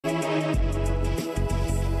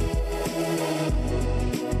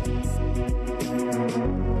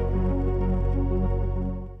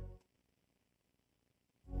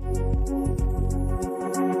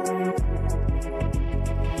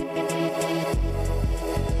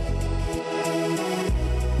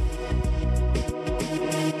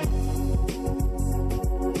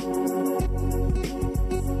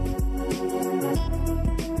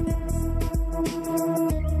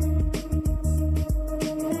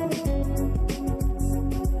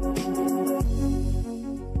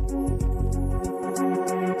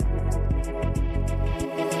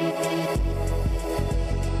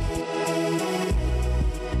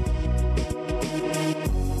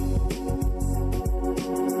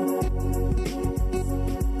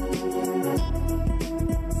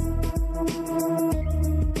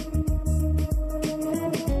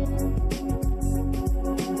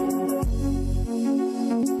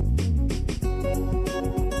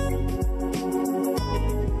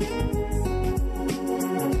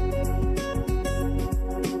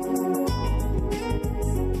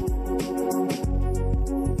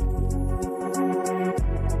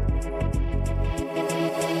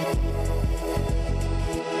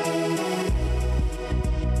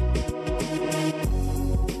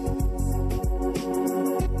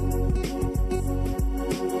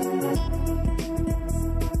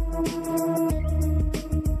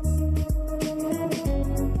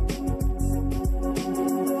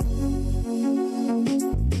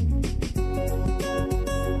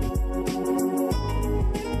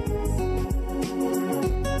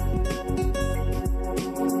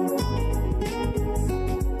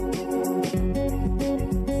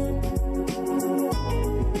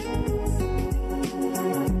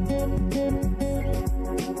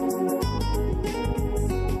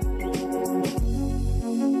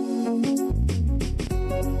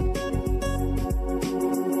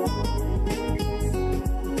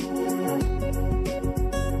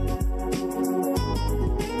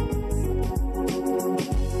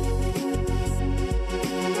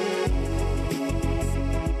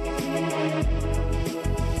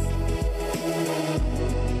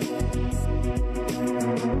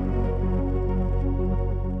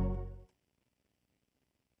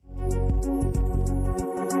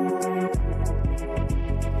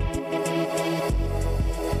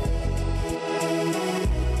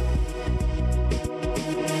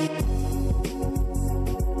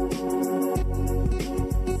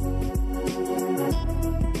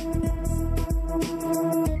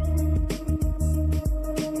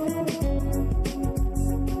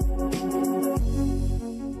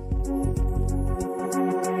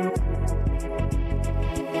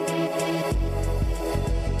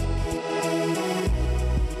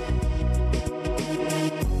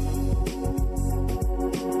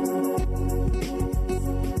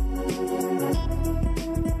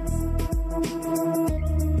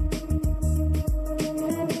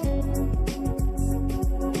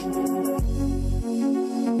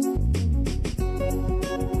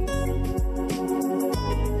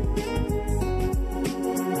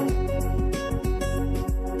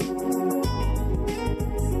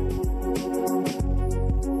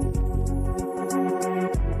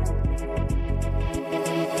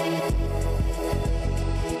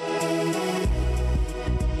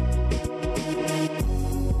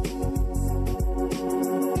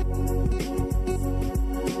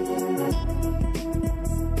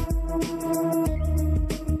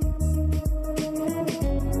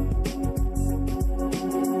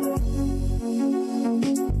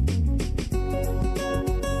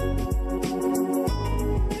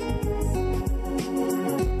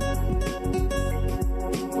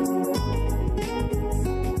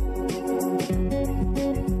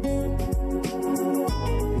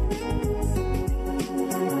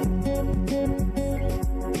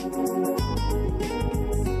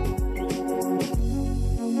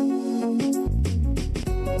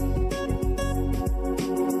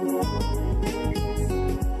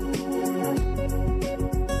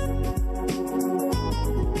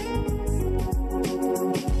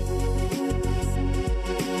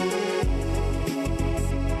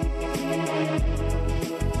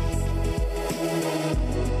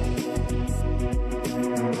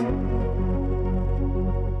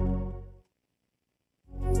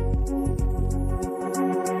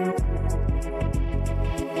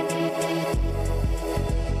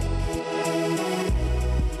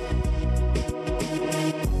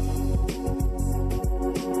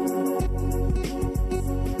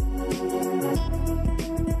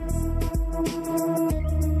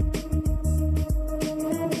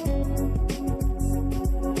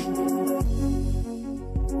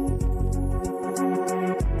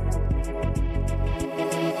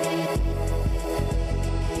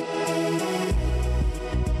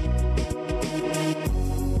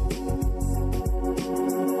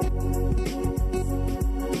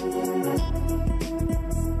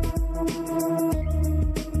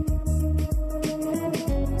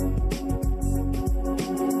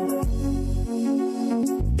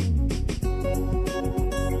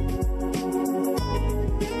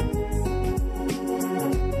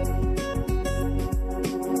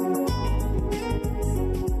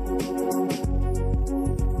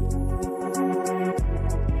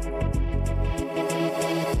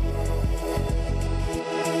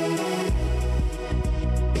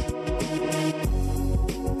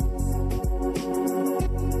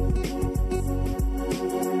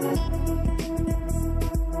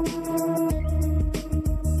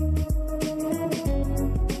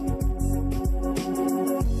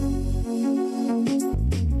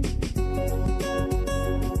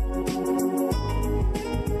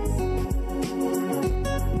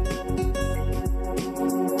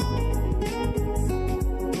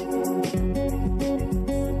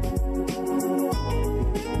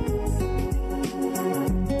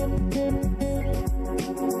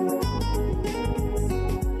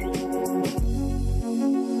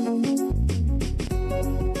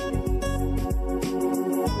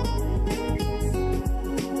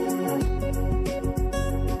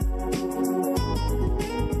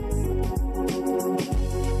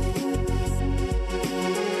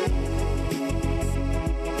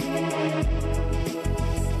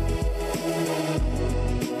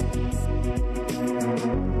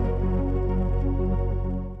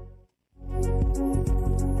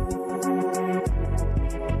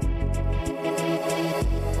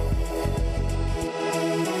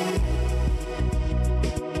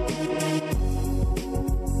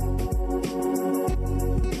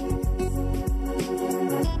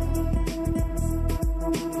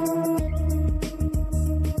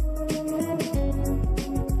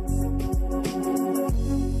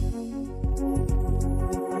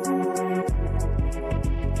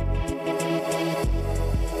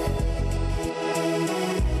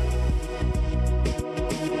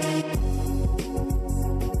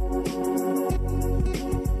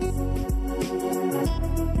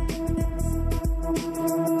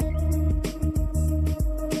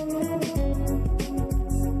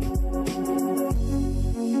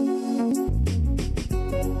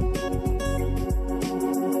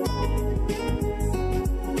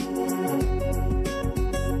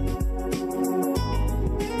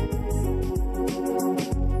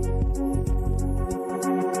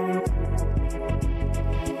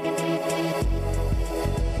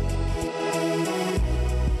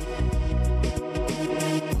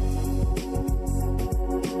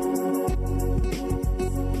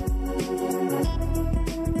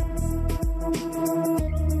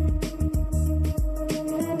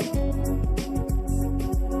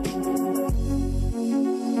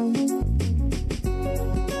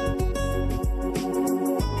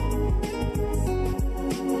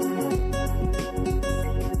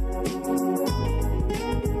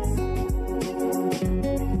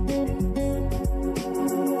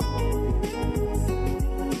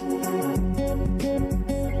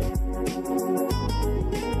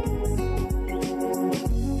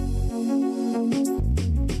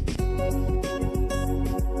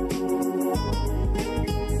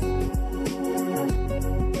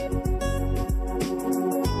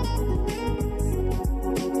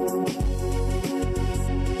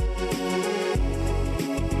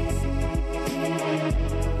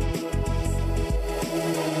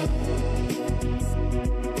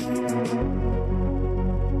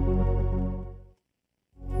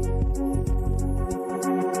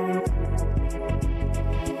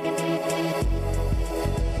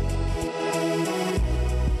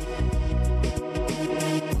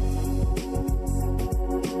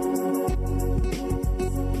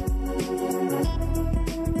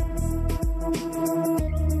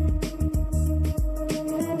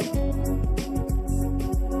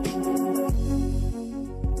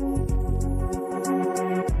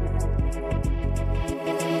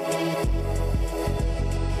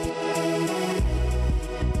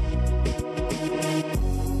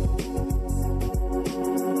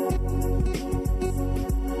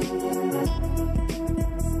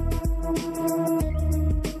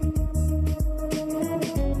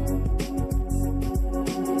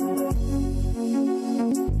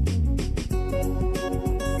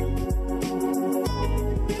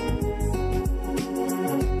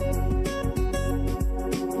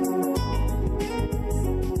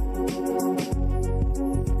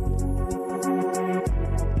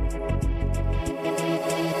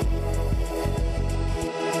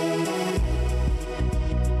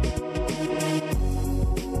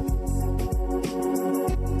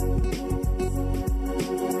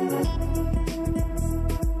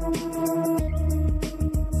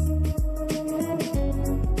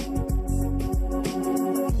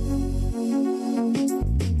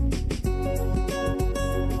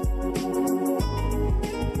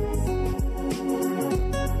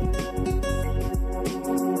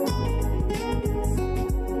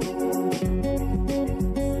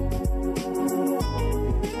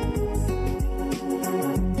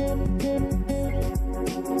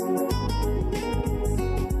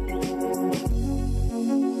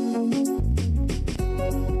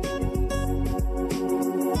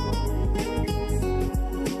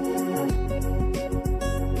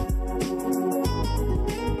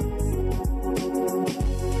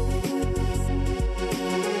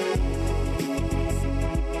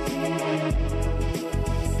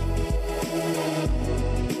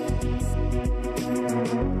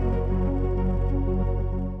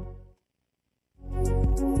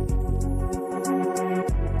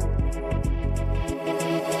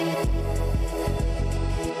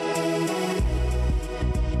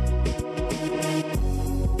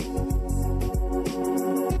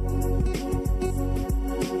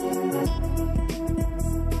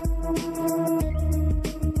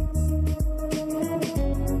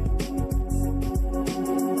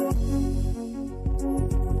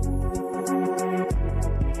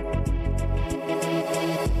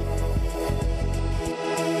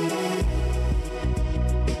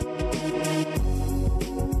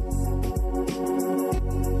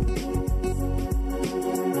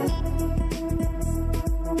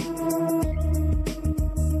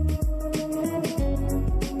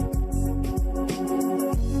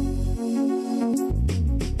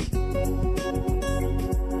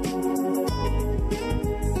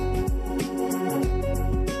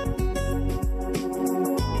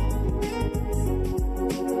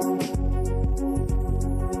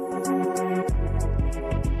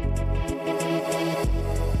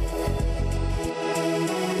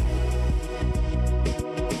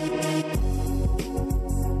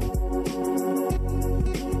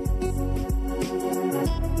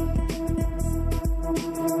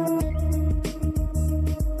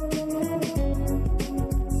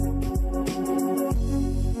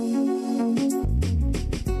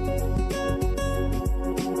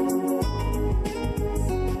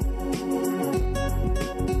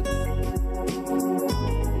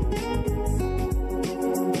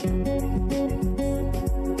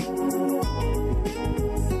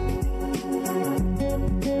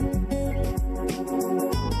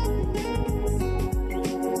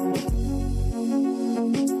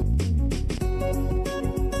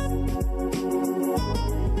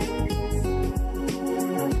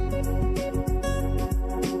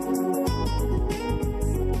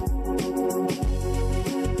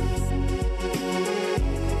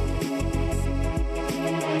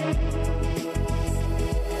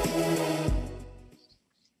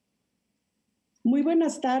Muy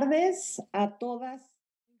buenas tardes a todas.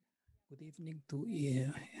 Good evening to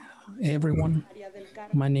everyone.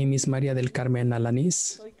 My name is Maria del Carmen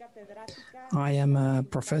Alanis. I am a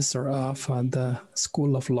professor of the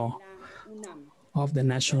School of Law of the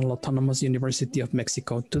National Autonomous University of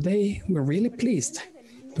Mexico. Today, we're really pleased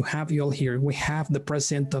to have you all here. We have the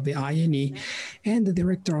president of the INE and the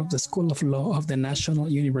director of the School of Law of the National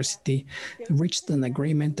University reached an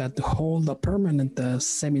agreement to hold a permanent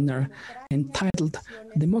seminar entitled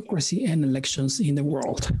Democracy and Elections in the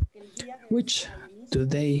World, which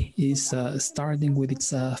today is starting with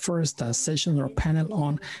its first session or panel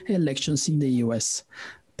on elections in the U.S.,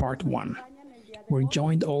 Part 1. We're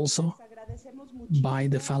joined also by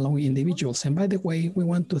the following individuals. And by the way, we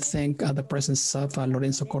want to thank the presence of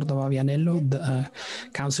Lorenzo Córdoba Vianello, the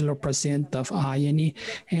Councilor President of INE,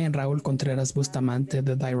 and Raúl Contreras Bustamante,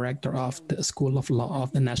 the Director of the School of Law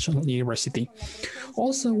of the National University.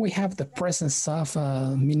 Also, we have the presence of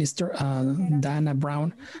Minister Dana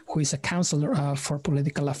Brown, who is a Counselor for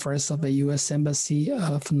Political Affairs of the U.S. Embassy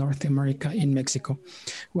of North America in Mexico.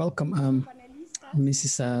 Welcome,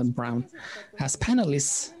 Mrs. Brown. As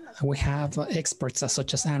panelists, we have experts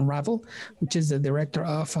such as Anne Ravel, which is the director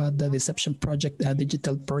of the Deception Project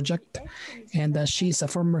Digital Project, and she's a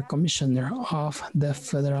former commissioner of the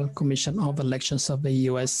Federal Commission of Elections of the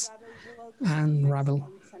U.S. Anne Ravel.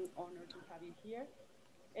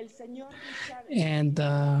 And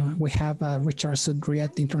we have Richard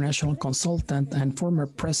Sudriat, international consultant and former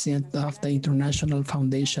president of the International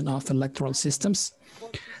Foundation of Electoral Systems,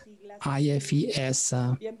 IFES.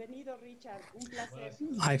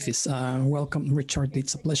 Welcome, Richard.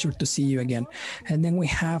 It's a pleasure to see you again. And then we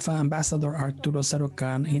have Ambassador Arturo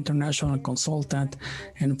Sarucan, international consultant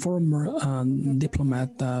and former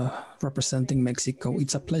diplomat representing Mexico.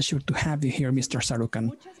 It's a pleasure to have you here, Mr.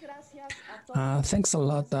 Sarucan. Thanks a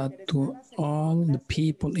lot to all the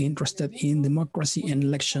people interested in democracy and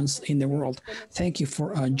elections in the world. Thank you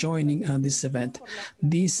for joining this event.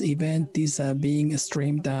 This event is being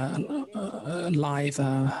streamed live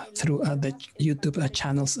through the YouTube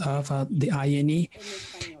channels of the INE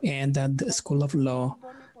and the School of Law.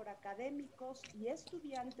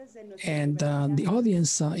 And the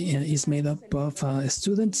audience is made up of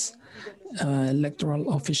students,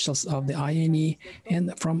 electoral officials of the INE,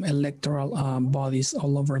 and from electoral bodies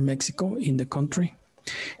all over Mexico in the country.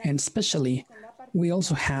 And especially, we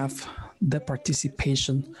also have the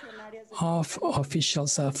participation of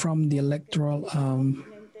officials from the electoral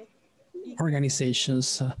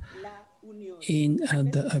organizations in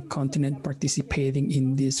the continent participating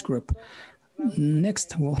in this group.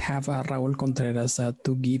 Next, we'll have Raúl Contreras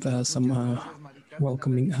to give some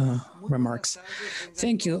welcoming remarks.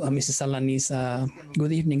 Thank you, Mrs. Alanis.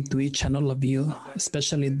 Good evening to each and all of you,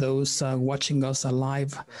 especially those watching us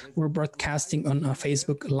live. We're broadcasting on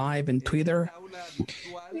Facebook Live and Twitter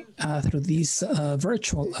through this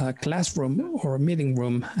virtual classroom or meeting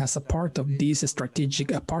room as a part of this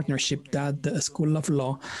strategic partnership that the School of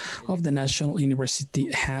Law of the National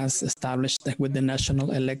University has established with the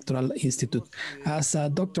National Electoral Institute. As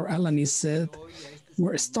Dr. Alanis said,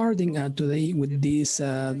 we're starting today with this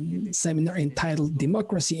seminar entitled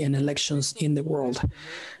Democracy and Elections in the World,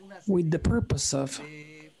 with the purpose of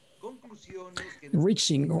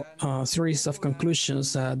reaching a series of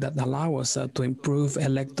conclusions that allow us to improve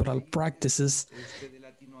electoral practices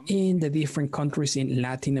in the different countries in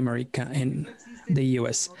Latin America and the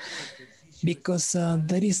US. Because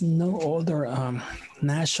there is no other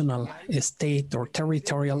national, state, or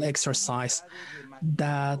territorial exercise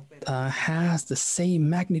that has the same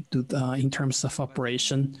magnitude in terms of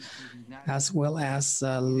operation, as well as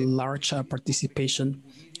large participation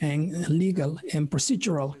and legal and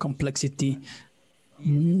procedural complexity.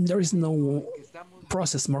 There is no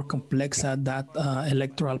process more complex than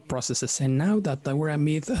electoral processes. And now that we're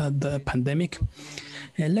amid the pandemic,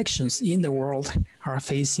 elections in the world are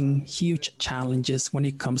facing huge challenges when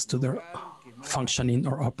it comes to their functioning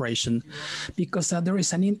or operation, because there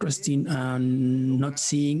is an interest in not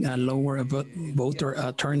seeing a lower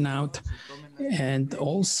voter turnout, and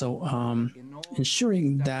also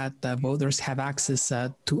ensuring that voters have access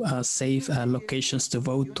to safe locations to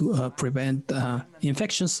vote to prevent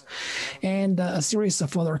infections, and a series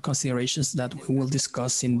of other considerations that we will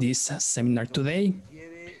discuss in this seminar today.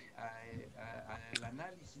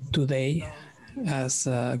 When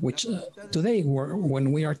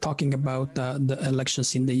we are talking about the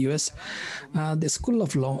elections in the U.S., the School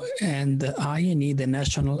of Law and the INE, the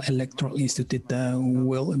National Electoral Institute,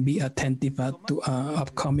 will be attentive to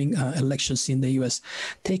upcoming elections in the U.S.,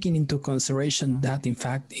 taking into consideration that, in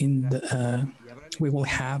fact, we will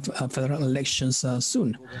have federal elections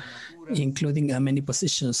soon. including many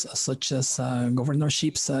positions such as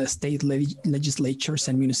governorships, state legislatures,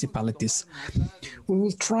 and municipalities. We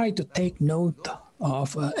will try to take note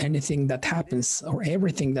of anything that happens or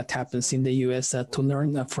everything that happens in the US to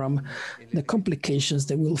learn from the complications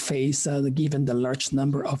they will face given the large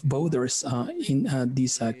number of voters in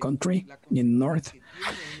this country in North.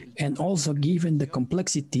 And also given the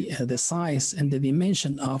complexity, the size, and the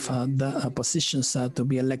dimension of the positions to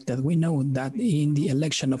be elected, we know that in the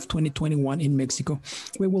election of 2021 in Mexico,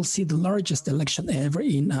 we will see the largest election ever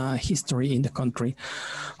in history in the country.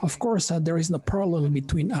 Of course, there is no parallel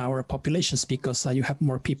between our populations because you have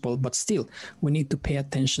more people, but still, we need to pay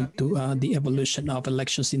attention to the evolution of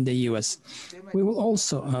elections in the US. We will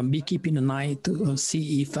also be keeping an eye to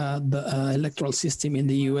see if the electoral system in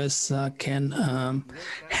the US can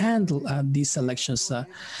handle these elections.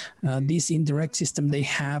 This indirect system they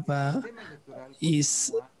have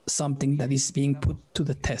is something that is being put to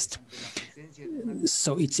the test.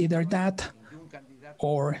 So it's either that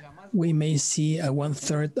or we may see a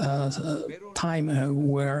one-third time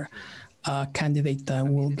where a candidate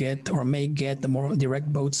will get or may get the more direct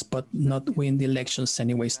votes but not win the elections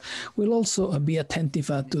anyways. We'll also be attentive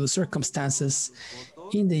to the circumstances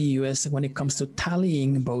in the US when it comes to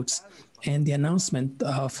tallying votes and the announcement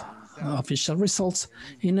of official results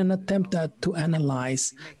in an attempt to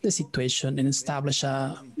analyze the situation and establish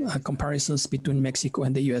comparisons between Mexico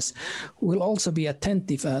and the US. We'll also be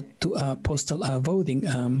attentive to postal voting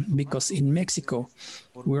because in Mexico,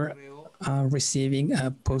 we're receiving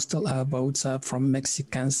postal votes from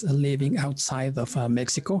Mexicans living outside of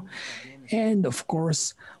Mexico. And of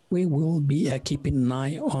course, we will be keeping an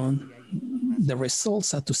eye on the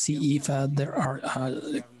results to see if there are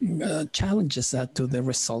challenges to the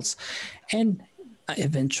results and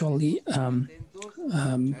eventually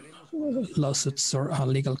lawsuits or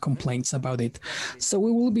legal complaints about it. So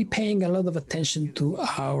we will be paying a lot of attention to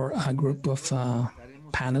our group of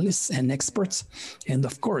panelists and experts. And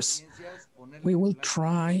of course, we will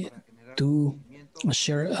try to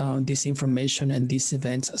share this information and these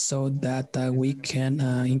events so that we can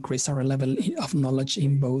increase our level of knowledge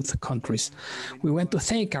in both countries. We want to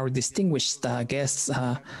thank our distinguished guests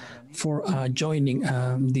for joining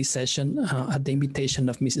this session at the invitation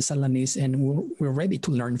of Mrs. Alanis, and we're ready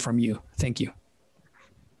to learn from you. Thank you.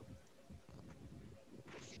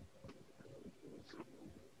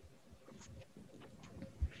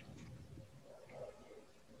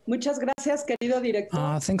 Muchas gracias, querido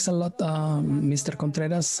director. Thanks a lot, Mr.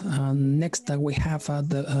 Contreras. Next, we have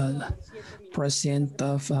the president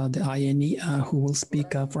of the INE who will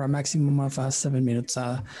speak for a maximum of 7 minutes.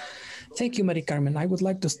 Thank you, Mari Carmen. I would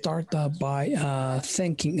like to start by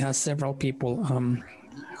thanking several people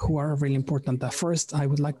who are really important. First, I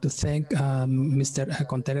would like to thank Mr.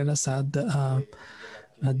 Contreras,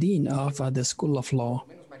 the Dean of the School of Law.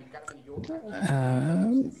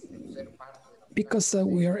 Because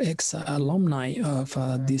we are ex-alumni of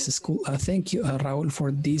this school. Thank you, Raul, for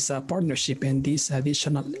this partnership and this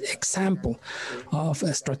additional example of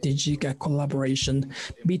a strategic collaboration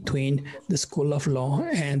between the School of Law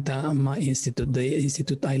and my institute, the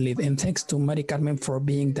institute I lead. And thanks to Mari Carmen for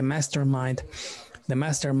being the mastermind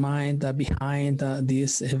behind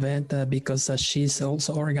this event because she's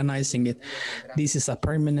also organizing it. This is a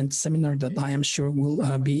permanent seminar that I am sure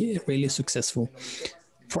will be really successful.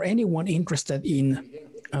 For anyone interested in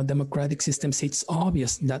democratic systems, it's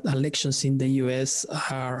obvious that elections in the US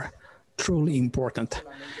are truly important.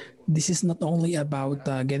 This is not only about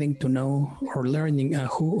getting to know or learning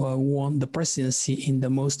who won the presidency in the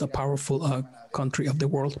most powerful country of the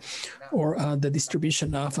world, or the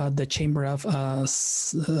distribution of the chamber of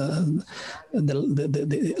the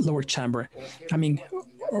lower chamber. I mean,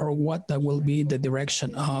 or what will be the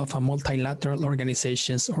direction of multilateral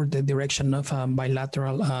organizations or the direction of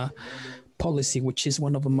bilateral policy, which is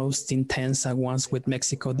one of the most intense ones with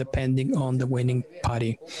Mexico, depending on the winning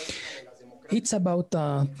party. It's about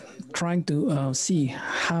trying to see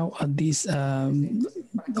how this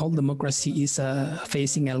all democracy is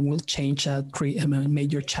facing and will change three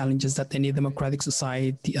major challenges that any democratic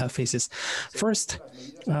society faces. First,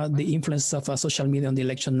 the influence of social media on the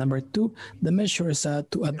election. Number two, the measures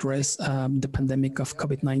to address the pandemic of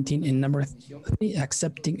COVID-19. And number three,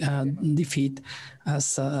 accepting defeat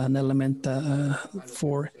as an element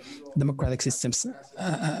for democratic systems.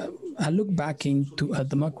 A look back into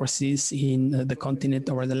democracies in the continent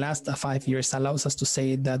over the last 5 years allows us to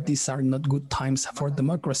say that these are not good times for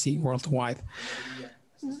democracy worldwide.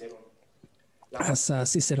 As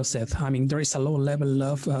Cicero said, I mean, there is a low level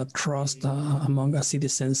of trust among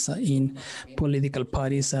citizens in political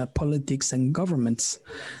parties, politics, and governments.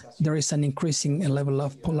 there is an increasing level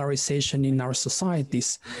of polarization in our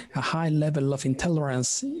societies, a high level of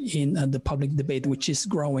intolerance in the public debate, which is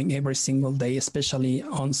growing every single day, especially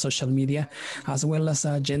on social media, as well as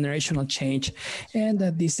a generational change and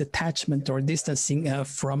this detachment or distancing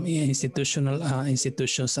from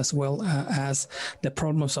institutions, as well as the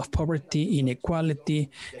problems of poverty, inequality,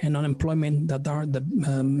 and unemployment that are the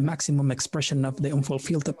maximum expression of the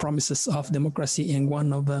unfulfilled promises of democracy and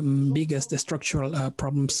one of the biggest structural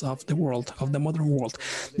problems of the world, of the modern world.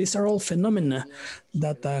 These are all phenomena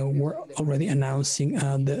that were already announcing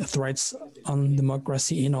the threats on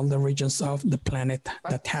democracy in all the regions of the planet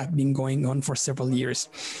that have been going on for several years.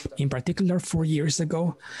 In particular, 4 years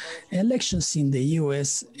ago, elections in the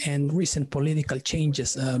US and recent political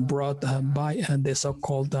changes brought by the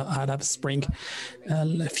so-called Arab Spring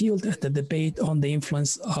fueled the debate on the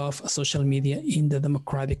influence of social media in the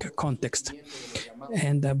democratic context.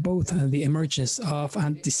 And both the emergence of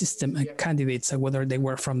anti-system candidates, whether they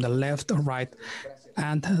were from the left or right,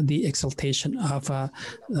 and the exaltation of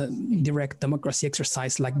direct democracy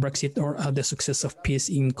exercise like Brexit or the success of peace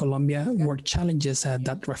in Colombia were challenges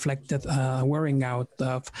that reflected wearing out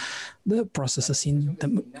of the processes in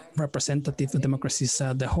the representative democracies,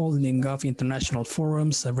 the holding of international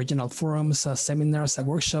forums, regional forums, seminars,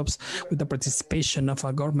 workshops with the participation of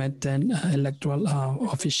government and electoral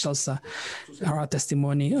officials are a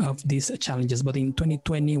testimony of these challenges. But in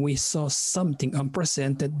 2020, we saw something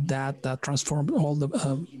unprecedented that transformed all the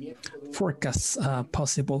forecasts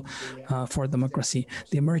possible for democracy.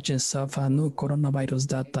 The emergence of a new coronavirus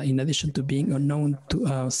that, in addition to being unknown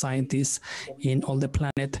to scientists in all the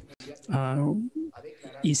planet,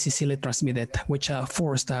 is easily transmitted, which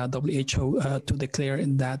forced WHO to declare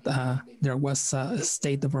that there was a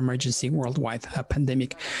state of emergency worldwide, a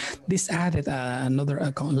pandemic. This added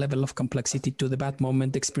another level of complexity to the bad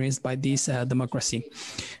moment experienced by this democracy.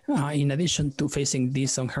 In addition to facing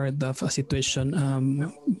this unheard of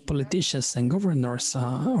situation, politicians and governors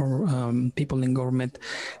or people in government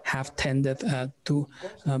have tended to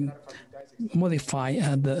modify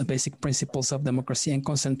the basic principles of democracy and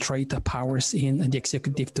concentrate powers in the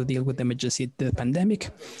executive to deal with the emergency. The pandemic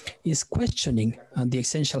is questioning the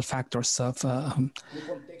essential factors of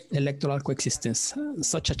electoral coexistence.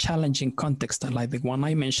 Such a challenging context like the one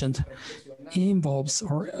I mentioned involves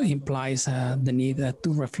or implies the need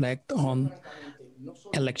to reflect on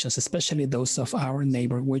elections, especially those of our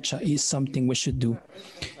neighbor, which is something we should do.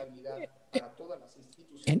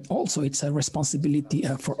 And also, it's a responsibility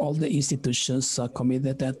for all the institutions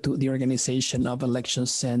committed to the organization of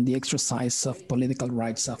elections and the exercise of political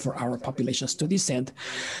rights for our populations. To this end,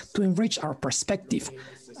 to enrich our perspective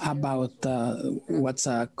about what's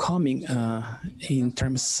coming in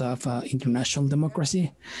terms of international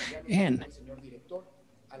democracy, and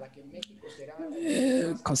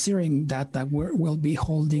considering that we'll be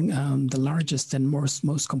holding the largest and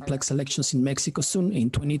most complex elections in Mexico soon in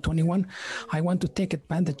 2021, I want to take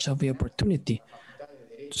advantage of the opportunity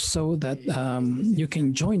so that you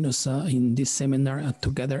can join us in this seminar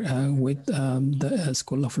together with the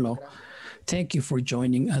School of Law. Thank you for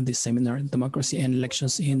joining this seminar, Democracy and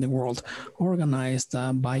Elections in the World, organized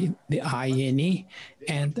by the INE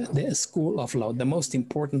and the School of Law, the most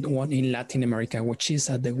important one in Latin America, which is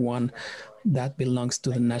the one that belongs to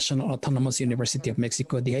the National Autonomous University of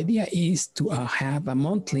Mexico. The idea is to have a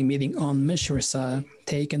monthly meeting on measures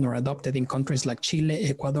taken or adopted in countries like Chile,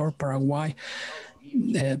 Ecuador, Paraguay,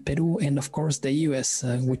 Peru, and of course the US,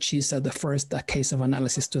 which is the first case of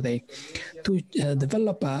analysis today, to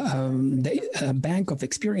develop a bank of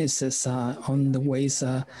experiences on the ways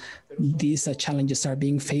these challenges are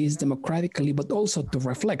being faced democratically, but also to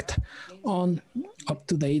reflect on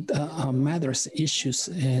up-to-date matters, issues,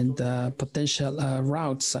 and potential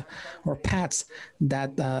routes or paths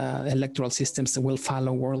that electoral systems will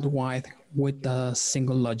follow worldwide with a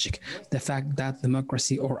single logic: the fact that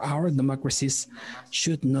democracy or our democracies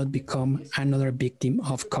should not become another victim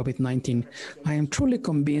of COVID-19. I am truly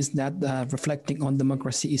convinced that reflecting on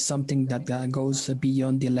democracy is something that goes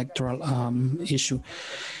beyond the electoral issue,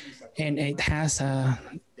 and it has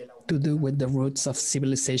to do with the roots of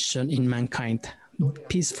civilization in mankind.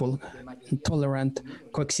 Peaceful, tolerant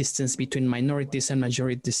coexistence between minorities and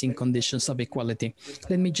majorities in conditions of equality.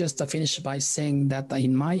 Let me just finish by saying that,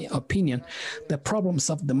 in my opinion, the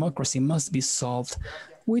problems of democracy must be solved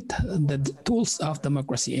with the tools of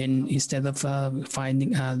democracy, and instead of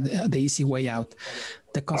finding the easy way out,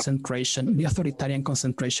 the concentration, the authoritarian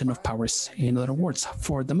concentration of powers. In other words,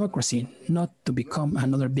 for democracy not to become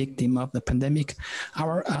another victim of the pandemic,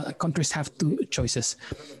 our countries have two choices.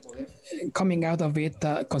 coming out of it,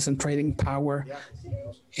 concentrating power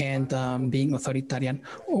and being authoritarian,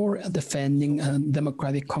 or defending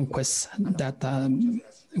democratic conquests that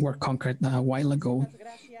were conquered a while ago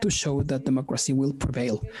to show that democracy will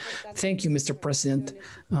prevail. Thank you, Mr. President.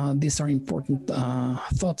 These are important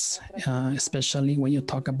thoughts, especially when you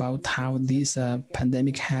talk about how this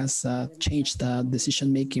pandemic has changed the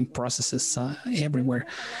decision-making processes everywhere,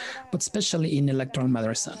 but especially in electoral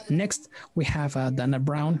matters. Next, we have Dana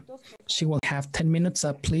Brown. She will have 10 minutes.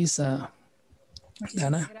 Please,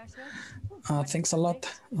 Dana. Thanks a lot.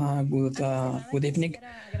 Good evening.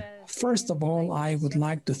 First of all, I would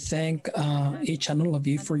like to thank each and all of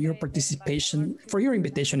you for your participation, for your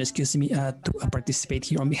invitation, to participate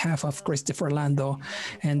here on behalf of Christopher Orlando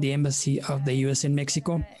and the Embassy of the U.S. in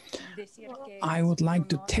Mexico. I would like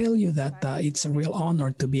to tell you that it's a real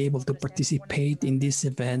honor to be able to participate in this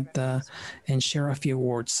event and share a few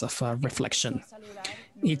words of reflection.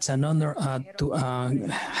 It's an honor to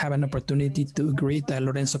have an opportunity to greet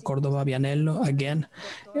Lorenzo Córdoba Vianello again,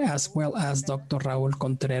 as well as Dr. Raúl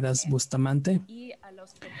Contreras Bustamante,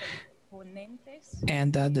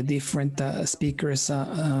 and the different speakers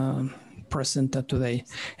present today.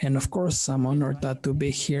 And of course, I'm honored to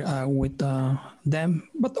be here with them,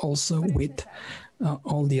 but also with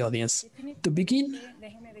all the audience. To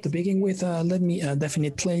begin with, let me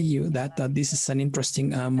definitely tell you that this is an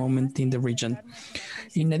interesting moment in the region.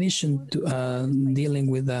 In addition to dealing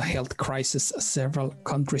with the health crisis, several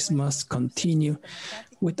countries must continue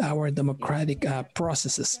with our democratic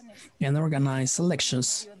processes and organize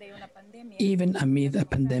elections, even amid a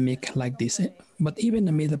pandemic like this. But even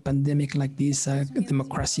amid a pandemic like this,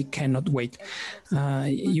 democracy cannot wait.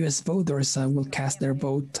 U.S. voters will cast their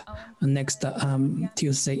vote next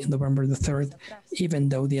Tuesday, November the 3rd, even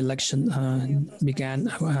though the election began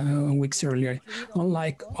weeks earlier.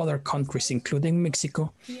 Unlike other countries, including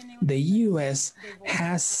Mexico, the U.S.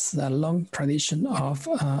 has a long tradition of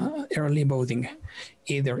early voting,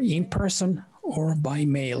 either in person or by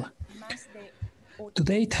mail. To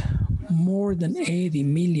date, more than 80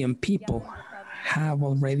 million people have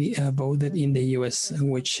already voted in the U.S.,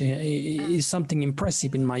 which is something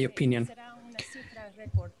impressive in my opinion.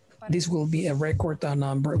 This will be a record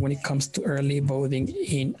number when it comes to early voting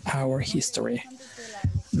in our history.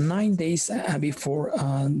 9 days before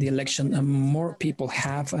the election, more people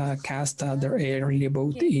have cast their early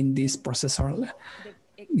vote in this process,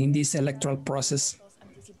 in this electoral process,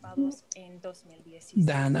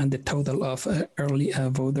 than the total of early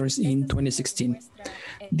voters in 2016.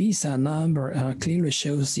 This number clearly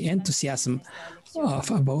shows the enthusiasm of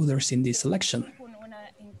voters in this election.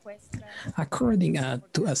 According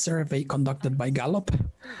to a survey conducted by Gallup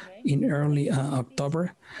in early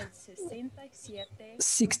October,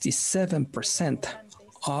 67%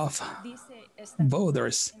 of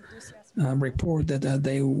voters reported that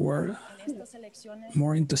they were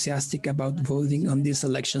more enthusiastic about voting on these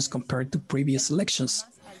elections compared to previous elections,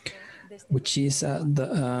 which is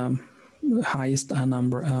the highest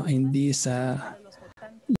number in this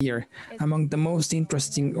year. Among the most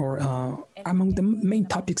interesting or among the main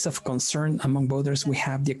topics of concern among voters, we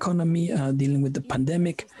have the economy, dealing with the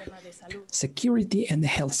pandemic, security, and the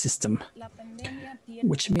health system,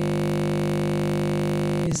 which means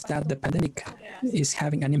that the pandemic is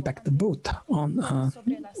having an impact both on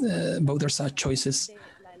voters' choices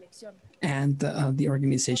and the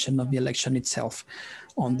organization of the election itself.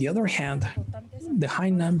 On the other hand, the high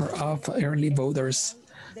number of early voters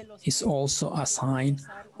is also a sign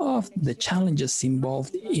of the challenges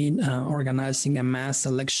involved in organizing a mass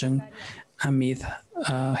election amid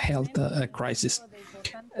a health crisis.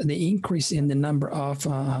 The increase in the number of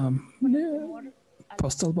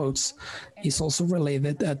postal votes is also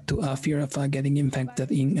related to a fear of getting infected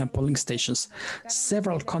in polling stations.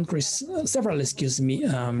 Several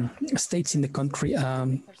states in the country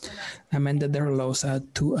amended their laws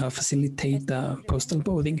to facilitate postal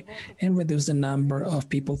voting and reduce the number of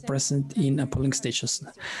people present in polling stations.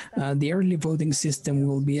 The early voting system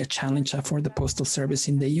will be a challenge for the Postal Service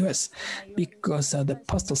in the U.S. because the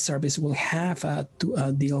Postal Service will have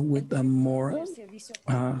to deal with more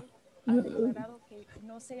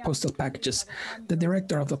postal packages. The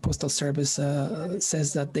director of the Postal Service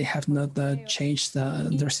says that they have not changed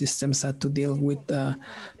their systems to deal with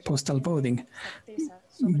postal voting,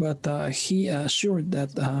 but he assured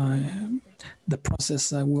that the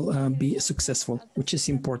process will be successful, which is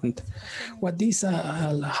important. What these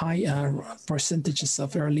high percentages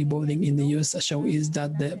of early voting in the U.S. show is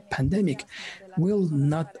that the pandemic will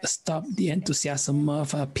not stop the enthusiasm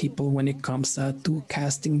of people when it comes to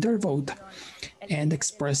casting their vote and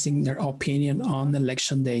expressing their opinion on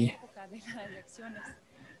election day.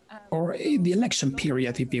 or the election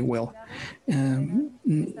period, if you will.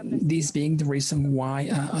 This being the reason why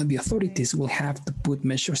the authorities will have to put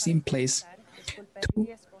measures in place to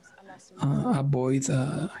avoid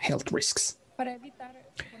health risks.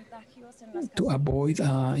 To avoid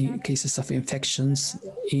cases of infections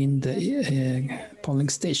in the polling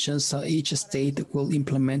stations, each state will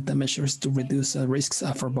implement the measures to reduce risks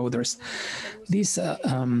for voters. These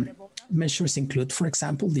measures include, for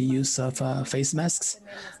example, the use of face masks,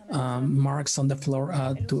 marks on the floor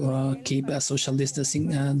to keep social distancing,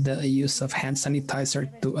 the use of hand sanitizer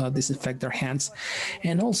to disinfect their hands,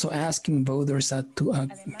 and also asking voters to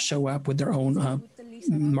show up with their own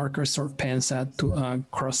markers or pens to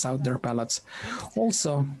cross out their ballots.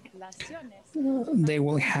 Also, they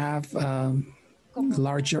will have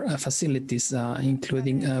larger facilities,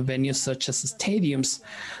 including venues such as stadiums,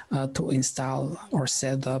 to install or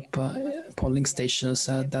set up polling stations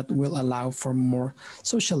that will allow for more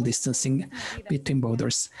social distancing between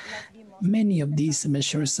voters. Many of these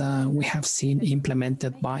measures we have seen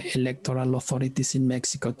implemented by electoral authorities in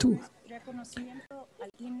Mexico too.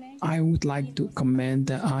 I would like to commend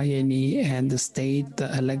the INE and the state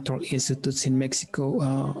electoral institutes in Mexico,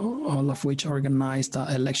 all of which organized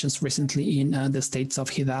elections recently in the states of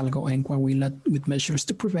Hidalgo and Coahuila with measures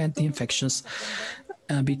to prevent the infections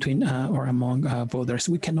between or among voters.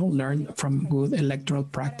 We can all learn from good electoral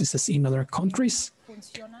practices in other countries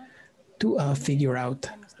to figure out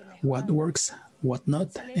what works, what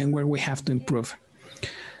not, and where we have to improve.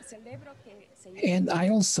 And I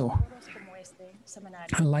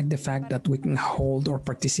like the fact that we can hold or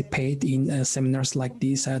participate in seminars like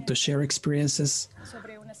this to share experiences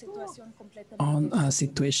on a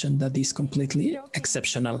situation that is completely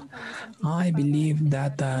exceptional. I believe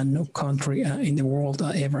that no country in the world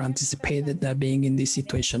ever anticipated being in this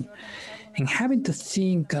situation. And having to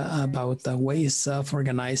think about ways of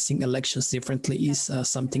organizing elections differently is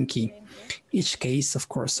something key. Each case, of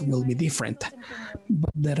course, will be different,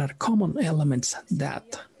 but there are common elements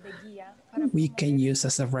that we can use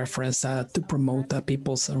as a reference to promote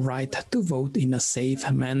people's right to vote in a safe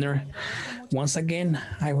manner. Once again,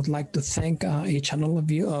 I would like to thank each and all of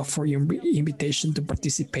you for your invitation to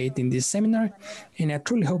participate in this seminar, and I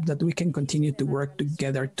truly hope that we can continue to work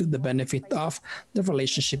together to the benefit of the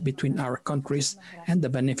relationship between our countries and the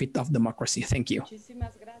benefit of democracy. Thank you.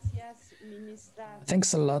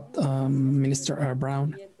 Thanks a lot, Minister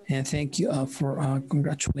Brown. And thank you for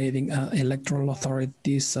congratulating electoral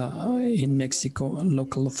authorities in Mexico,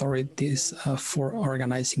 local authorities for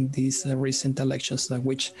organizing these recent elections,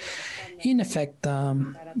 which in effect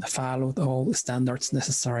followed all standards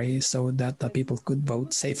necessary so that people could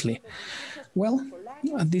vote safely. Well,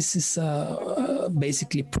 this is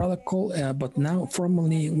basically protocol, but now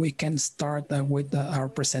formally we can start with our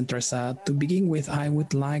presenters. To begin with, I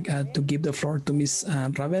would like to give the floor to Ms.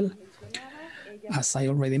 Ravel. As I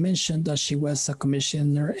already mentioned, she was a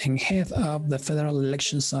commissioner and head of the Federal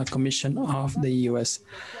Elections Commission of the U.S.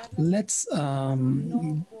 Let's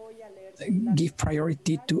give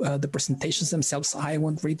priority to the presentations themselves. I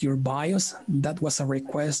won't read your bios. That was a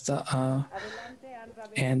request.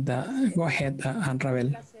 And go ahead, Anne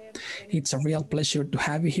Ravel. It's a real pleasure to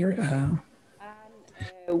have you here.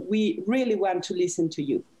 We really want to listen to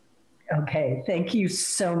you. Okay, thank you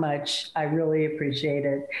so much. I really appreciate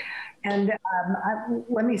it. And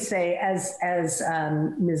let me say, as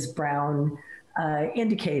Ms. Brown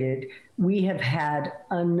indicated, we have had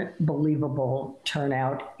unbelievable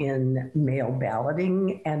turnout in mail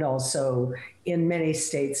balloting, and also in many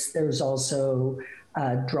states, there's also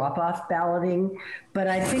drop-off balloting. But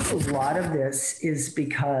I think a lot of this is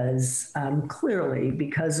because, clearly,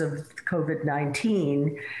 because of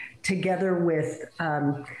COVID-19, together with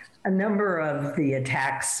a number of the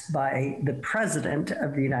attacks by the President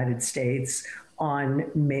of the United States on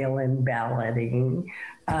mail-in balloting,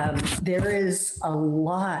 there is a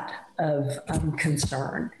lot of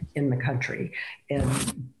concern in the country,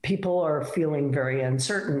 and people are feeling very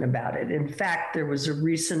uncertain about it. In fact, there was a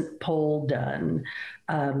recent poll done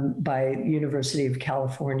by University of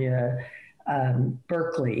California,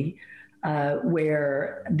 Berkeley,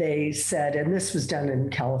 where they said, and this was done in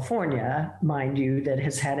California, mind you, that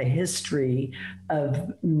has had a history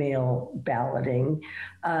of mail balloting.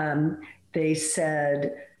 They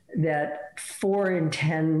said that 4 in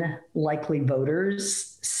 10 likely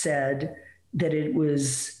voters said that it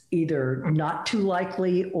was either not too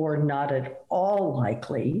likely or not at all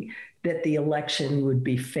likely that the election would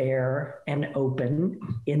be fair and open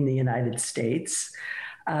in the United States.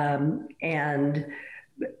 And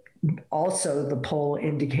also the poll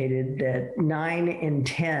indicated that 9 in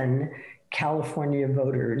 10 California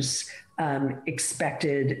voters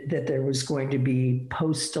expected that there was going to be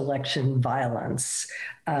post-election violence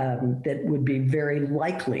that would be very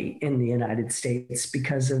likely in the United States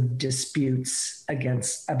because of disputes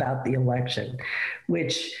about the election,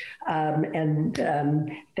 which thank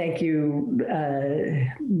you,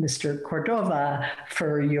 Mr. Cordova,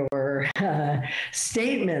 for your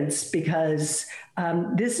statements, because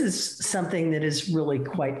this is something that is really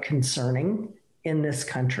quite concerning in this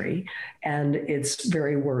country, and it's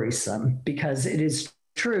very worrisome because it is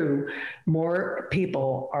true, more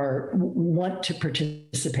people want to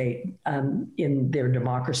participate in their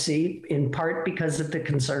democracy, in part because of the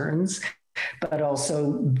concerns, but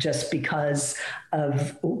also just because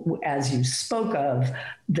of, as you spoke of,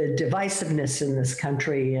 the divisiveness in this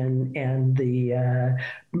country and the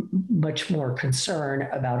much more concern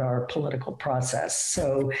about our political process.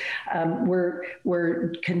 So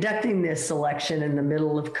we're conducting this election in the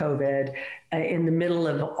middle of COVID, in the middle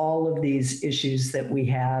of all of these issues that we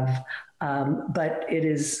have. But it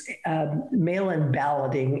is mail-in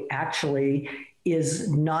balloting actually is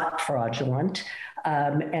not fraudulent.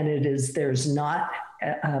 And there's not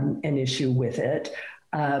an issue with it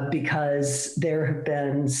because there have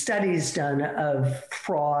been studies done of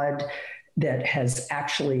fraud that has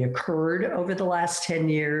actually occurred over the last 10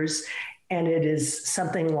 years. And it is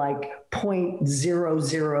something like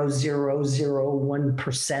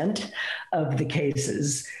 0.00001% of the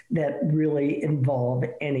cases that really involve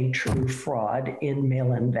any true fraud in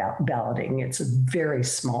mail-in balloting. It's a very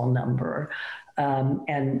small number.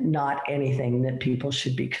 And not anything that people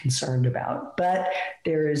should be concerned about. But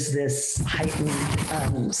there is this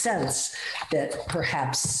heightened sense that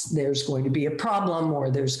perhaps there's going to be a problem, or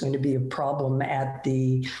there's going to be a problem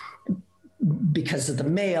because of the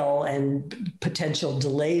mail and potential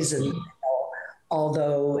delays in the mail.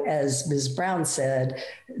 Although, as Ms. Brown said,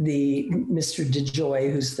 Mr.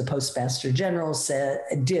 DeJoy, who's the Postmaster General,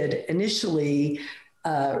 did initially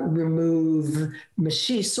remove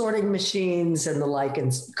sorting machines and the like,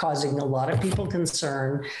 and causing a lot of people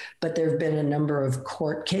concern. But there have been a number of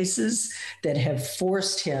court cases that have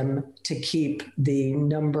forced him to keep the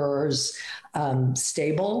numbers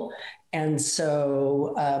stable. And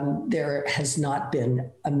so there has not been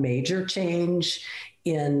a major change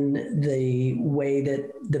in the way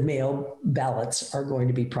that the mail ballots are going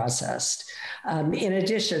to be processed. In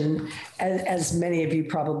addition, as many of you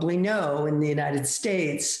probably know, in the United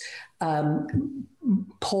States,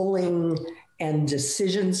 polling and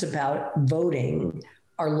decisions about voting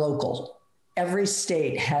are local. Every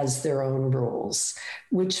state has their own rules,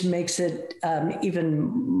 which makes it even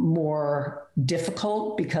more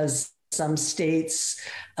difficult because some states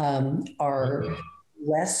are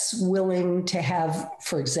less willing to have,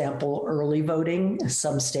 for example, early voting.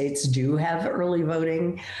 Some states do have early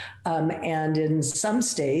voting. And in some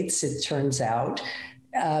states, it turns out,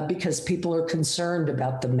 because people are concerned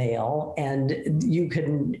about the mail, and you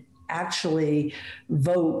can actually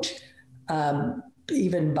vote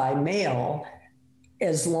even by mail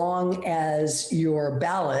as long as your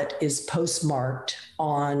ballot is postmarked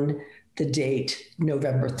on the date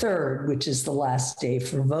November 3rd, which is the last day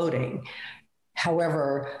for voting.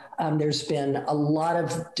 However, there's been a lot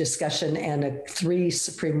of discussion and 3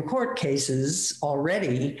 Supreme Court cases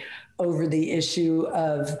already over the issue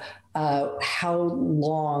of how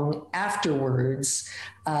long afterwards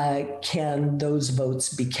can those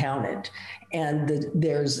votes be counted. And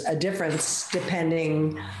there's a difference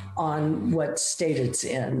depending on what state it's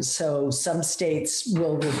in. So some states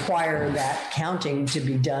will require that counting to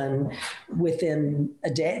be done within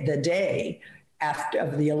the day after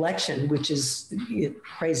of the election, which is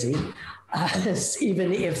crazy,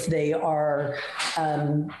 even if they are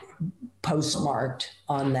postmarked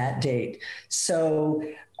on that date. So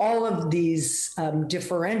all of these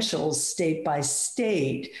differentials state by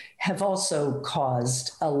state have also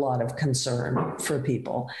caused a lot of concern for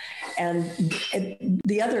people. And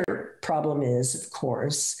the other problem is, of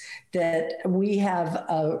course, that we have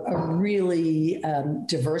a really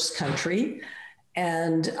diverse country.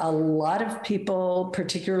 And a lot of people,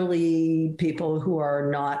 particularly people who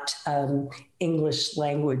are not English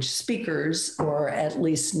language speakers, or at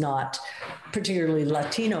least not particularly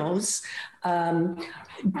Latinos,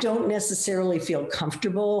 don't necessarily feel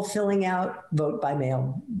comfortable filling out vote by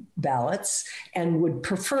mail ballots and would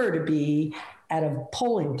prefer to be at a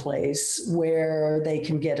polling place where they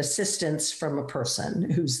can get assistance from a person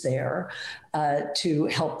who's there to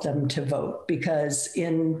help them to vote. Because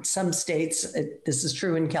in some states, this is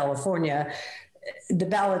true in California, the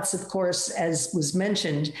ballots, of course, as was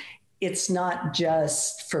mentioned, it's not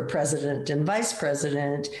just for president and vice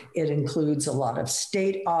president. It includes a lot of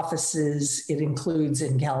state offices. It includes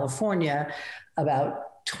in California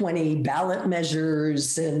about 20 ballot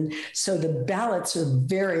measures. And so the ballots are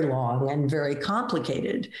very long and very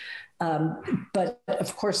complicated. But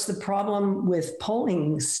of course, the problem with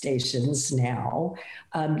polling stations now,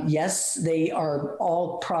 yes, they are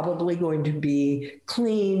all probably going to be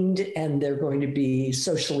cleaned and they're going to be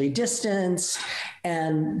socially distanced,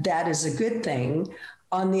 and that is a good thing.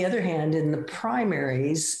 On the other hand, in the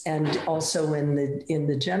primaries and also in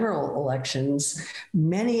the general elections,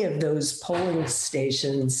 many of those polling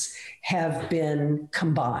stations have been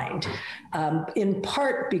combined, in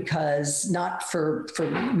part because not for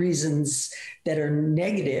reasons that are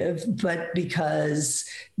negative, but because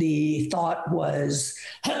the thought was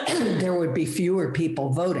there would be fewer people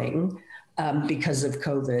voting because of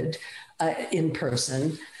COVID in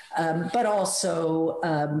person. But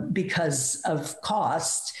also because of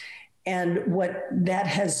cost. And what that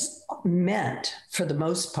has meant, for the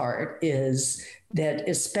most part, is that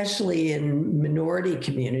especially in minority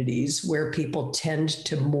communities where people tend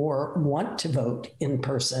to more want to vote in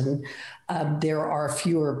person, there are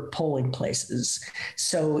fewer polling places.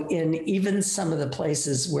 So in even some of the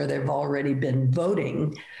places where they've already been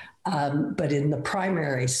voting, but in the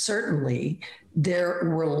primary, certainly, there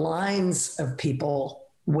were lines of people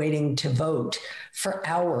waiting to vote for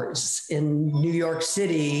hours. In New York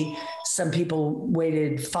City, some people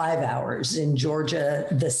waited 5 hours. In Georgia,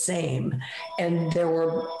 the same. And there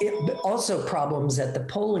were also problems at the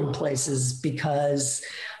polling places because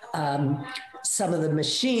some of the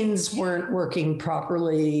machines weren't working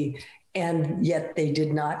properly, and yet they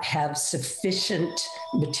did not have sufficient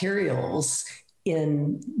materials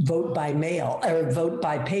in vote by mail or vote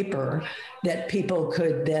by paper that people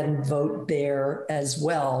could then vote there as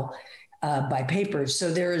well by paper.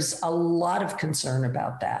 So there's a lot of concern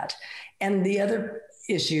about that. And the other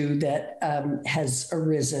issue that has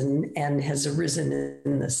arisen in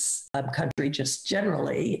this country just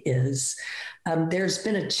generally is there's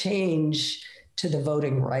been a change to the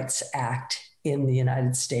Voting Rights Act in the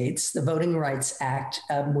United States. The Voting Rights Act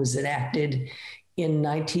was enacted in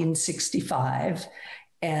 1965,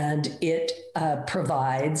 and it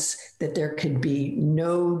provides that there could be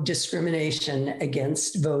no discrimination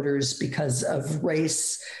against voters because of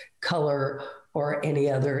race, color, or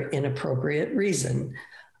any other inappropriate reason.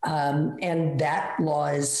 And that law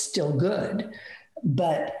is still good.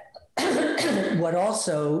 But what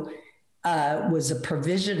also was a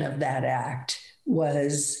provision of that act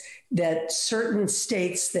was that certain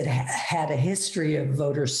states that had a history of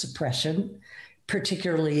voter suppression,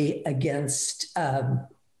 particularly against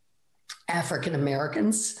African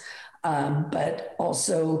Americans, but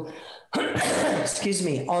also,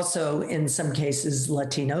 also in some cases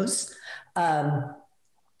Latinos. And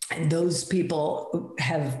those people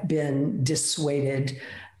have been dissuaded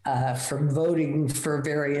from voting for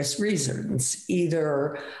various reasons.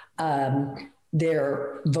 Either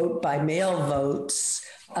their vote by mail votes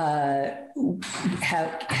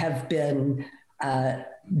have been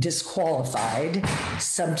disqualified,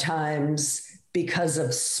 sometimes because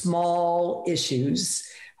of small issues,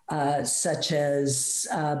 such as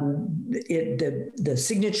the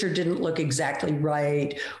signature didn't look exactly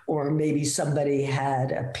right, or maybe somebody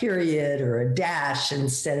had a period or a dash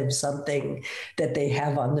instead of something that they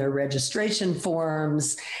have on their registration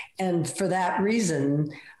forms. And for that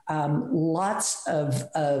reason, lots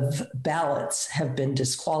of ballots have been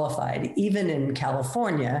disqualified, even in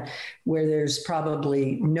California, where there's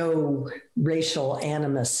probably no racial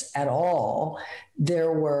animus at all.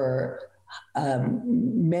 There were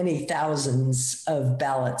many thousands of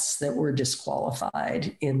ballots that were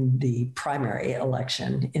disqualified in the primary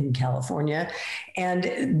election in California.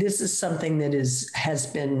 And this is something that has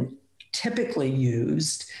been typically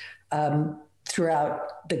used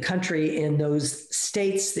throughout the country in those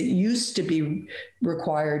states that used to be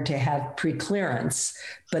required to have pre-clearance,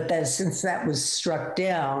 but that since that was struck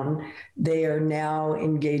down, they are now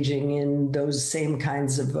engaging in those same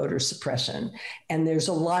kinds of voter suppression. And there's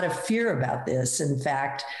a lot of fear about this. In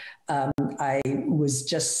fact, I was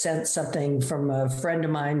just sent something from a friend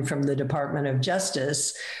of mine from the Department of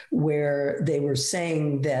Justice where they were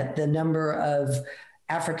saying that the number of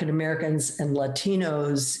African Americans and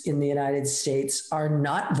Latinos in the United States are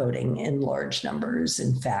not voting in large numbers,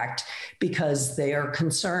 in fact, because they are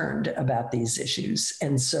concerned about these issues.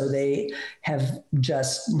 And so they have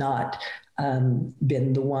just not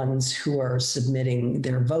been the ones who are submitting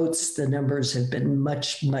their votes. The numbers have been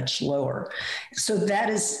much, much lower. So that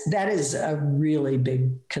is a really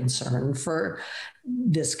big concern for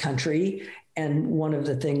this country. And one of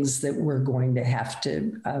the things that we're going to have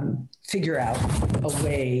to figure out a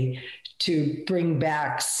way to bring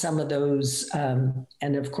back some of those,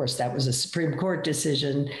 and of course that was a Supreme Court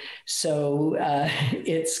decision, so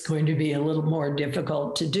it's going to be a little more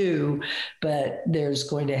difficult to do, but there's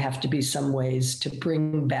going to have to be some ways to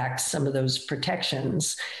bring back some of those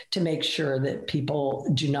protections to make sure that people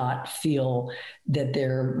do not feel that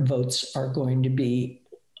their votes are going to be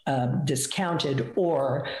discounted,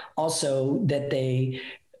 or also that they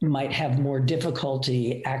might have more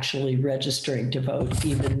difficulty actually registering to vote,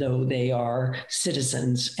 even though they are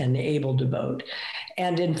citizens and able to vote.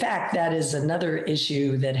 And in fact, that is another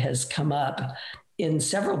issue that has come up in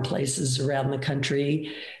several places around the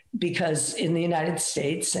country, because in the United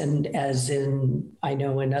States, and as in, I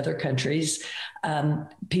know in other countries,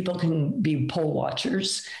 people can be poll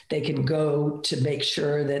watchers. They can go to make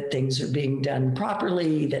sure that things are being done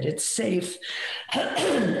properly, that it's safe.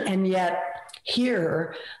 And yet,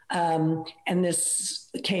 here, and this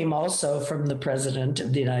came also from the President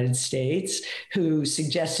of the United States, who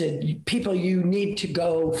suggested, people, you need to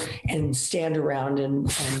go and stand around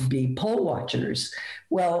and be poll watchers.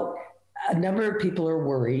 Well, a number of people are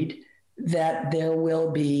worried that there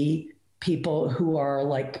will be people who are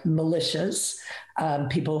like militias,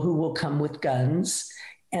 people who will come with guns,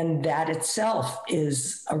 and that itself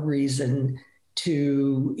is a reason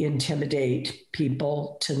to intimidate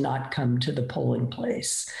people to not come to the polling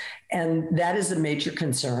place. And that is a major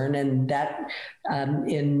concern. And that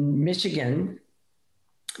in Michigan,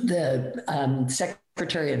 the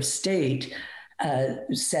Secretary of State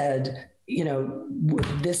said, you know,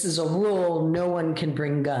 this is a rule, no one can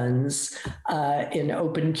bring guns in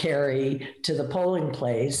open carry to the polling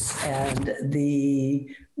place. And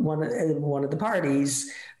one of the parties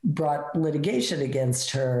brought litigation against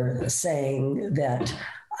her, saying that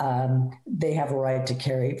they have a right to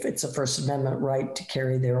carry, it's a First Amendment right to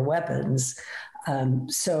carry their weapons.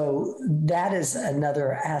 So that is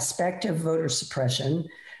another aspect of voter suppression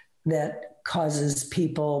that causes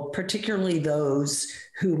people, particularly those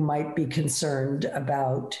who might be concerned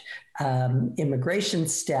about immigration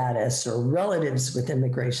status or relatives with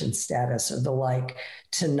immigration status or the like,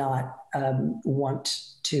 to not want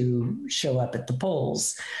to show up at the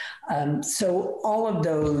polls. So all of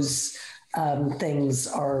those things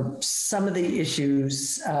are some of the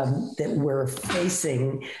issues that we're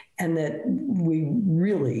facing, and that we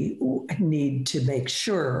really need to make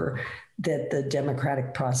sure that the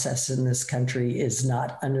democratic process in this country is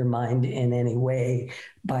not undermined in any way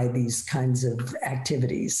by these kinds of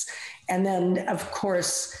activities. And then, of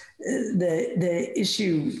course, the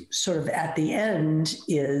issue sort of at the end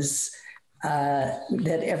is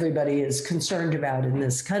that everybody is concerned about in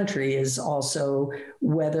this country is also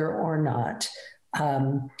whether or not,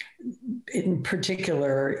 in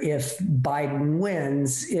particular, if Biden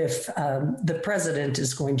wins, if the president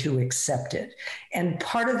is going to accept it. And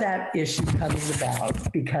part of that issue comes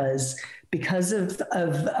about because of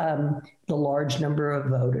the large number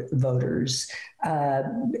of voters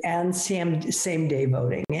and same-day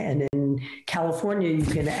voting. And in California, you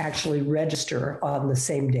can actually register on the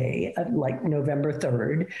same day, like November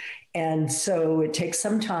 3rd. And so it takes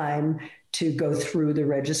some time to go through the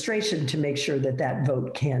registration to make sure that that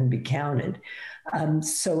vote can be counted.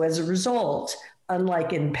 So as a result,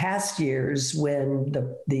 unlike in past years when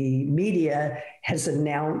the media has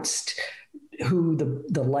announced who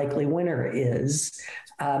the likely winner is,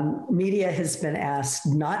 media has been asked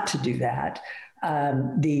not to do that.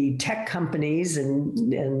 The tech companies, and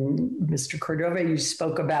Mr. Cordova, you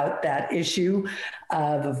spoke about that issue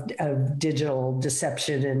of digital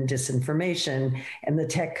deception and disinformation, and the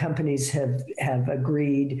tech companies have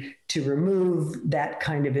agreed to remove that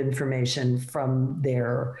kind of information from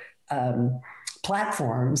their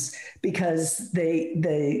platforms because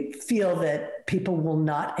they feel that people will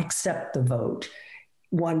not accept the vote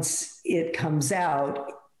once it comes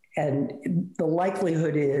out, and the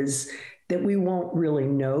likelihood is that we won't really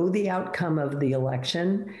know the outcome of the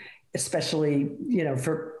election, especially, you know,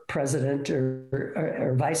 for president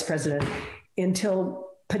or vice president, until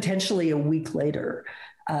potentially a week later,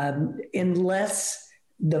 unless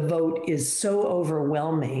the vote is so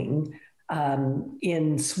overwhelming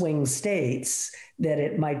in swing states that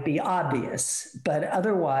it might be obvious, but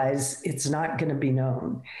otherwise it's not going to be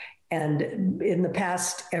known. And in the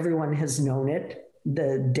past, everyone has known it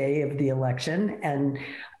the day of the election, and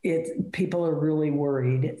people are really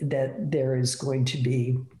worried that there is going to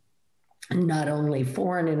be not only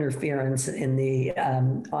foreign interference in the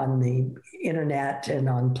on the internet and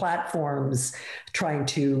on platforms trying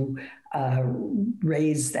to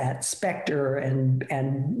raise that specter and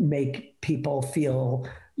make people feel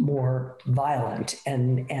more violent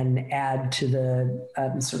and add to the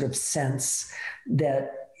sort of sense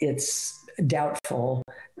that it's doubtful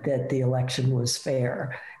that the election was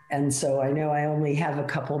fair. And so I know I only have a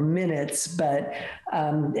couple minutes, but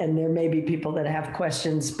and there may be people that have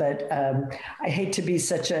questions, but I hate to be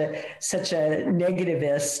such a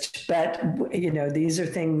negativist, but you know, these are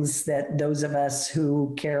things that those of us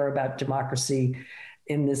who care about democracy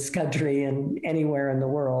in this country and anywhere in the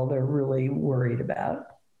world are really worried about.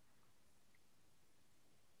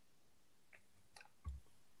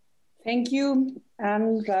 Thank you,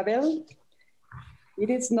 Anne Rabel. It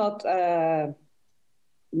is not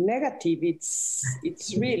negative. It's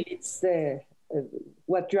real. It's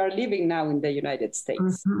what you are living now in the United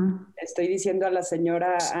States. Estoy diciendo a la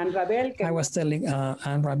señora Anne Rabel que I was telling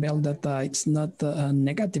Anne Rabel that it's not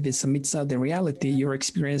negativism, it's the reality you're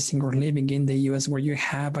experiencing or living in the US, where you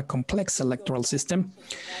have a complex electoral system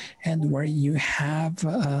and where you have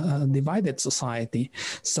a divided society.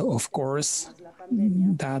 So, of course,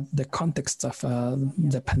 that the context of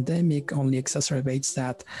the pandemic only exacerbates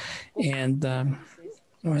that. And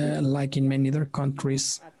like in many other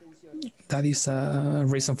countries, that is a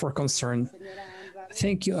reason for concern.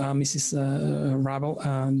 Thank you, Mrs. Rabel.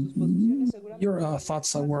 Your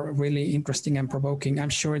thoughts were really interesting and provoking. I'm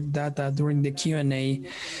sure that during the Q&A,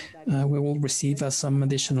 we will receive some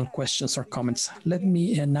additional questions or comments. Let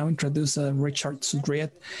me now introduce Richard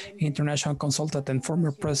Sudriet, international consultant and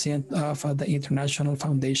former president of the International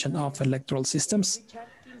Foundation of Electoral Systems.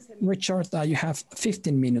 Richard, you have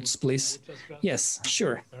 15 minutes, please. Yes,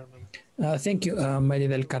 sure. Thank you, Maria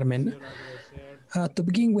del Carmen. To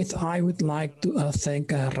begin with, I would like to thank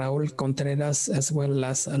Raul Contreras as well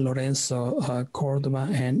as Lorenzo Cordova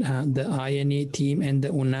and the INE team and the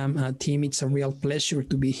UNAM team. It's a real pleasure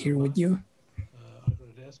to be here with you.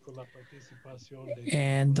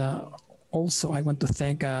 And also, I want to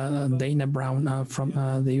thank Dana Brown from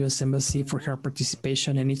the U.S. Embassy for her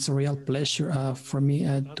participation, and it's a real pleasure for me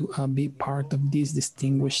to be part of this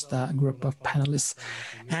distinguished group of panelists.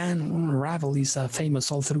 Anne Rabel is famous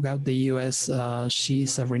all throughout the U.S.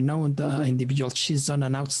 She's a renowned individual. She's done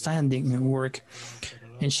an outstanding work,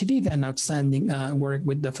 and she did an outstanding work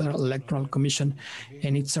with the Federal Electoral Commission,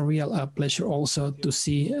 and it's a real pleasure also to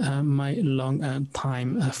see my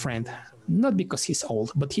long-time friend. Not because he's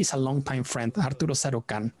old, but he's a longtime friend, Arturo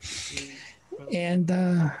Sarucan. And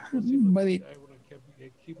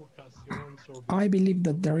I believe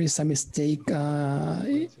that there is a mistake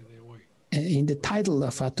in the title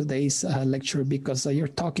of today's lecture, because you're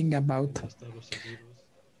talking about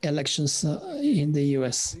elections in the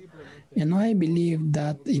US. And I believe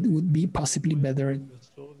that it would be possibly better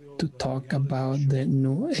to talk about the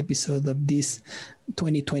new episode of this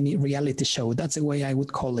 2020 reality show. That's the way I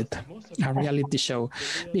would call it, a reality show,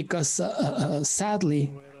 because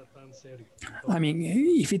sadly, I mean,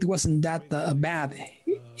 if it wasn't that bad,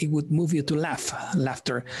 it would move you to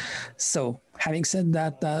laughter. So having said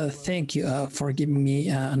that, thank you for giving me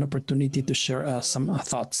an opportunity to share some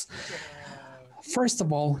thoughts. First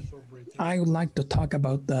of all, I would like to talk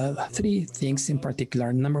about three things in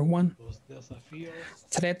particular. Number one,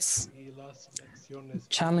 threats,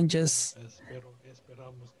 challenges,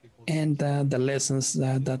 and the lessons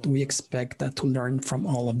that we expect to learn from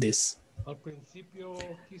all of this.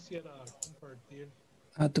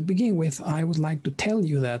 To begin with, I would like to tell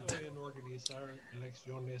you that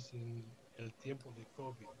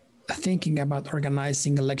thinking about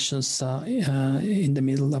organizing elections in the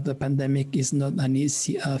middle of the pandemic is not an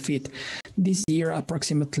easy feat. This year,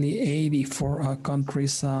 approximately 84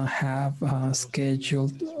 countries have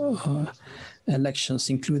scheduled elections,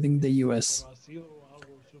 including the US.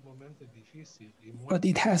 But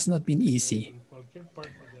it has not been easy,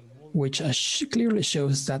 which clearly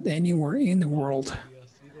shows that anywhere in the world,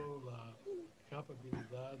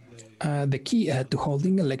 the key to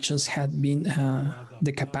holding elections had been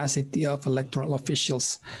the capacity of electoral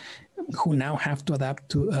officials, who now have to adapt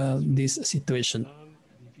to this situation.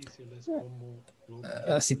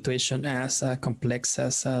 A situation as complex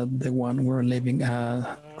as the one we're living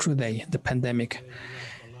through the pandemic.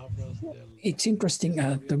 It's interesting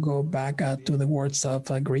to go back to the words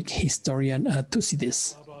of Greek historian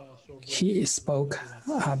Thucydides. He spoke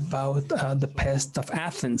about the pest of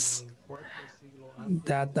Athens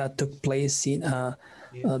that took place in the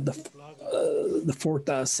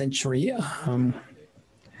 4th century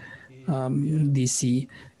DC.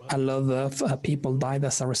 A lot of people died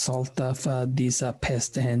as a result of this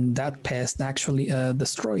pest, and that pest actually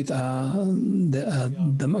destroyed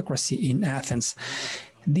the democracy in Athens.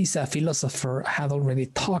 This philosopher had already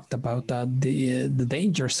talked about the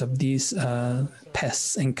dangers of these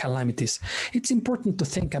pests and calamities. It's important to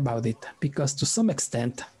think about it because to some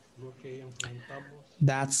extent,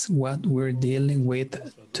 that's what we're dealing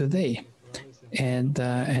with today. And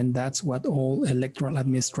that's what all electoral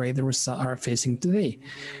administrators are facing today.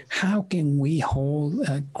 How can we hold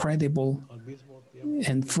credible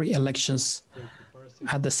and free elections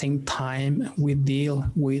at the same time we deal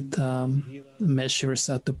with measures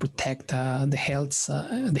to protect the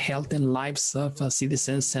health and lives of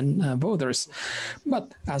citizens and voters?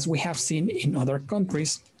 But as we have seen in other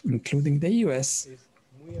countries, including the US,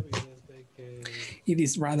 it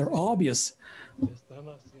is rather obvious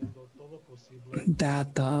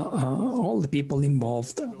that all the people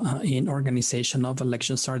involved in organization of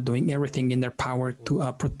elections are doing everything in their power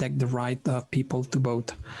to protect the right of people to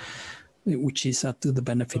vote, which is to the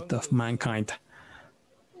benefit of mankind.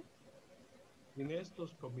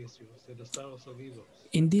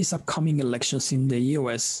 In these upcoming elections in the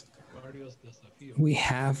US, we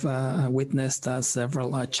have witnessed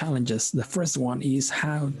several challenges. The first one is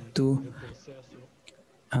how to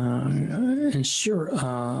ensure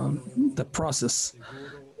the process,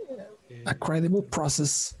 a credible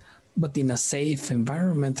process, but in a safe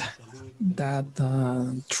environment that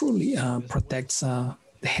truly protects the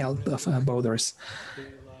health of voters.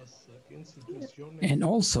 And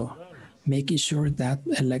also making sure that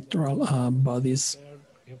electoral bodies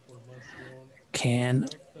can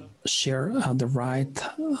share the right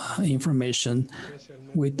information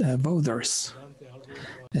with voters,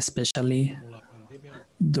 especially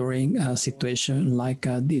during a situation like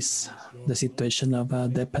this, the situation of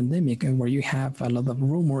the pandemic, where you have a lot of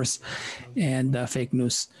rumors and fake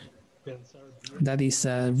news. That is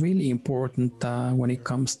really important when it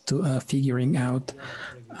comes to figuring out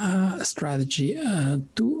a strategy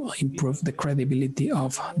to improve the credibility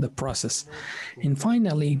of the process. And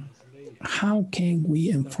finally, how can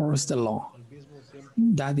we enforce the law?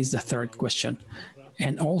 That is the third question.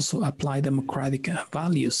 And also apply democratic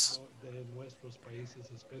values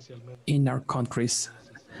in our countries,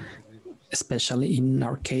 especially in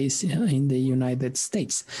our case in the United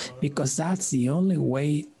States, because that's the only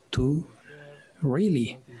way to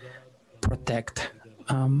really protect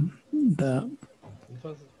the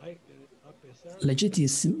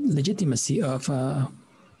legitimacy of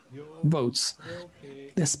votes.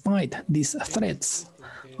 Despite these threats,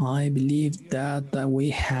 I believe that we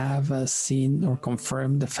have seen or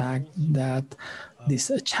confirmed the fact that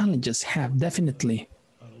these challenges have definitely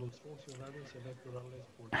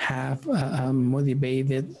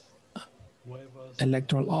motivated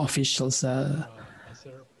electoral officials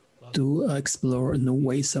to explore new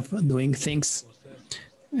ways of doing things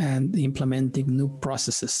and implementing new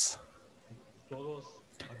processes.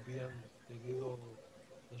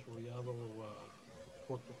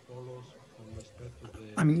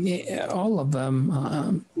 I mean, all of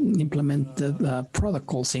them implemented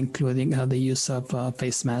protocols, including the use of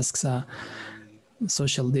face masks,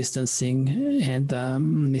 social distancing, and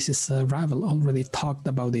Mrs. Ravel already talked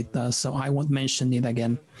about it, so I won't mention it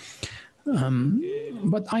again.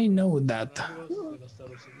 But I know that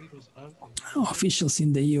officials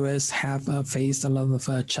in the US have faced a lot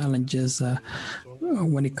of challenges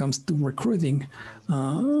when it comes to recruiting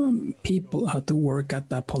people to work at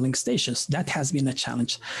the polling stations. That has been a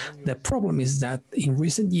challenge. The problem is that in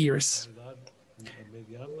recent years,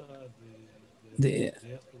 the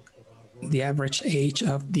average age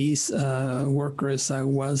of these workers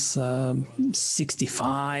was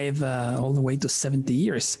 65 all the way to 70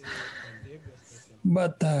 years.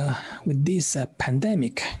 But with this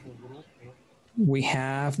pandemic, we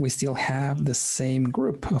still have the same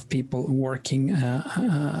group of people working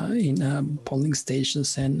in polling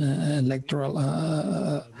stations and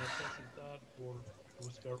electoral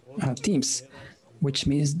teams, which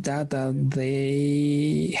means that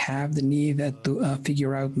they have the need to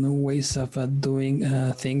figure out new ways of doing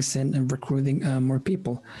things and recruiting more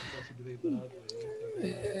people.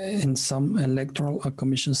 And some electoral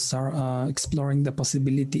commissions are exploring the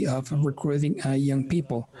possibility of recruiting young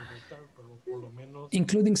people,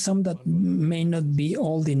 including some that may not be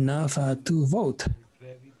old enough to vote,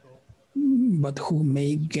 but who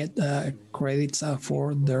may get credits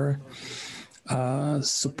for their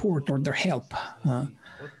support or their help.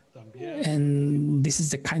 And this is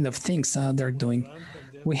the kind of things they're doing.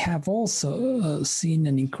 We have also seen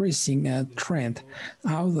an increasing trend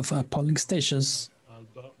out of polling stations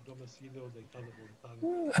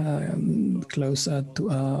close to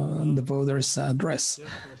the voter's address.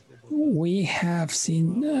 We have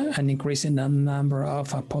seen an increase in the number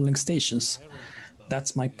of polling stations.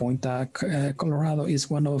 That's my point. Colorado is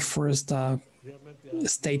one of the first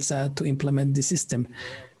states to implement the system.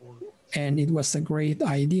 And it was a great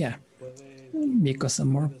idea because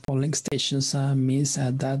more polling stations means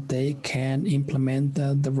that they can implement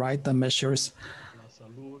the right measures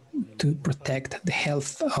to protect the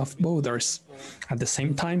health of voters. At the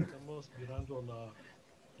same time,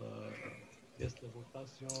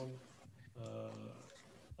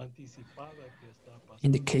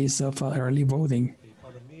 in the case of early voting,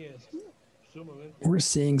 we're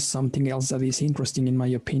seeing something else that is interesting in my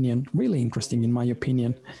opinion, really interesting in my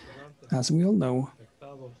opinion. As we all know,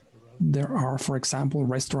 there are, for example,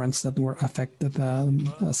 restaurants that were affected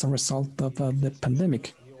as a result of the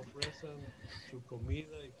pandemic.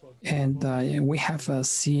 And we have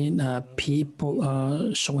seen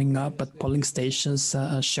people showing up at polling stations,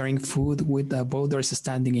 sharing food with voters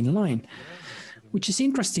standing in line, which is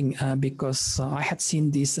interesting because I had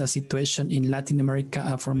seen this situation in Latin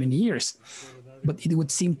America for many years. But it would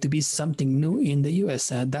seem to be something new in the US,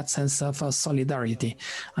 that sense of solidarity.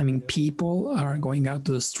 I mean, people are going out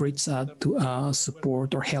to the streets to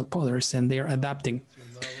support or help others, and they're adapting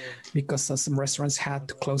because some restaurants had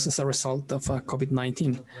to close as a result of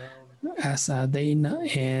COVID-19. As Dana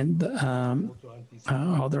and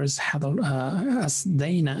others had, as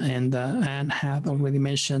Dana and Anne have already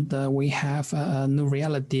mentioned, we have a new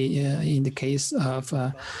reality in the case of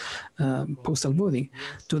postal voting.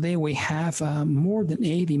 Today we have more than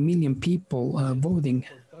 80 million people voting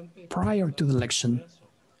prior to the election.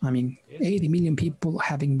 I mean, 80 million people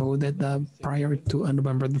having voted prior to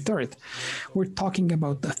November the 3rd. We're talking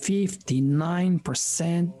about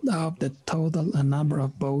 59% of the total number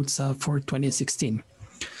of votes for 2016.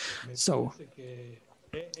 So,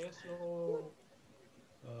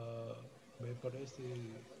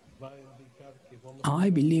 I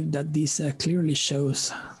believe that this clearly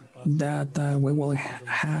shows that we will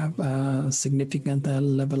have a significant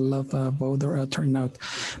level of voter turnout,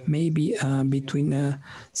 maybe between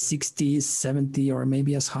 60, 70, or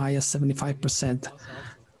maybe as high as 75%,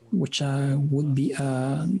 which would be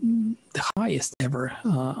the highest ever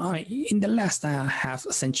in the last half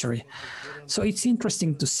century. So it's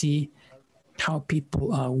interesting to see how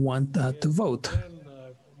people want to vote.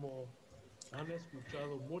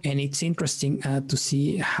 And it's interesting to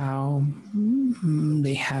see how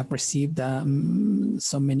they have received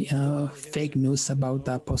so many fake news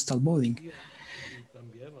about postal voting.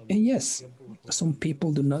 And yes, some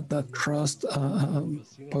people do not trust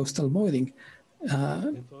postal voting.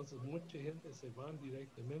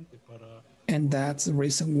 And that's the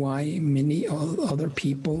reason why many other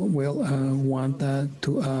people will want to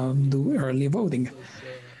do early voting.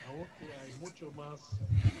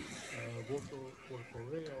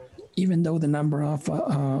 Even though the number of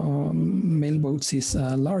mail votes is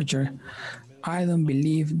larger, I don't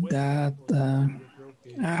believe that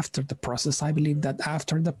after the process,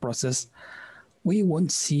 we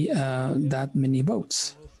won't see that many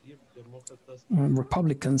votes.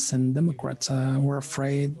 Republicans and Democrats were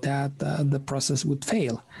afraid that the process would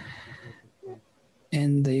fail.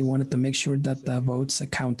 And they wanted to make sure that the votes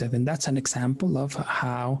counted. And that's an example of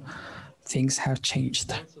how things have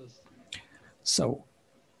changed. So,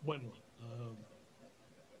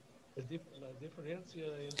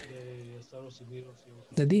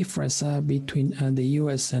 the difference between the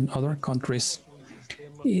US and other countries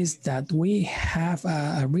is that we have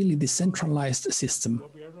a really decentralized system,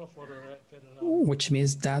 which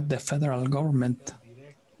means that the federal government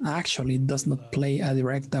actually does not play a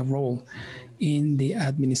direct role in the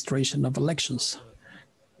administration of elections.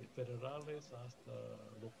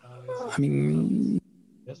 I mean,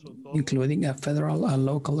 including a federal,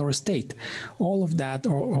 local, or state. All of that,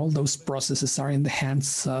 or all those processes, are in the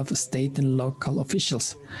hands of state and local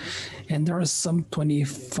officials. And there are some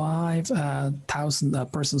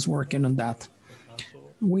 25,000 persons working on that.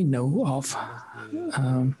 We know of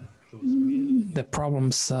the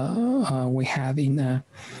problems we had in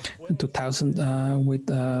 2000 with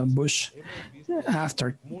Bush.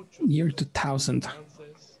 After year 2000,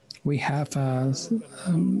 we have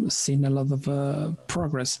seen a lot of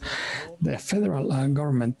progress. The federal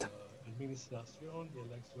government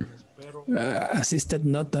assisted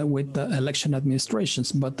not with the election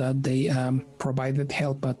administrations, but they provided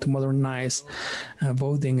help to modernize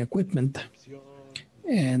voting equipment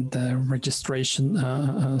and registration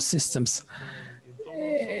systems.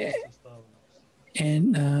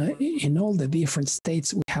 And in all the different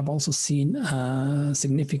states, we have also seen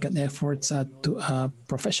significant efforts to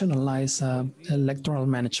professionalize electoral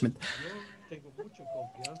management.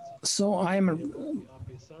 So I'm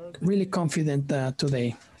really confident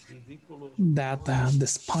today that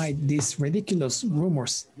despite these ridiculous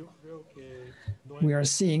rumors we are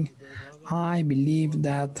seeing, I believe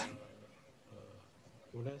that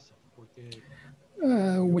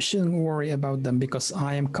we shouldn't worry about them, because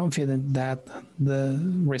I am confident that the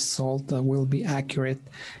result will be accurate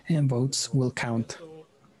and votes will count.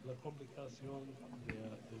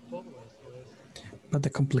 But the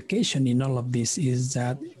complication in all of this is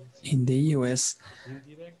that in the US,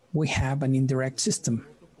 we have an indirect system.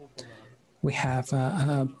 We have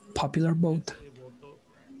a popular vote,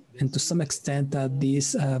 and to some extent,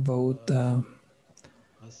 this vote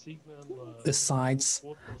decides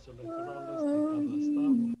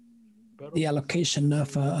the allocation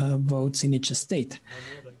of votes in each state.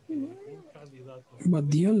 But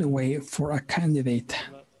the only way for a candidate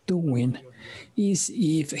to win is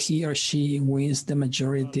if he or she wins the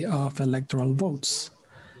majority of electoral votes,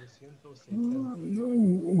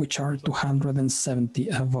 which are 270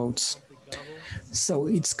 votes. So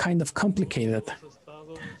it's kind of complicated.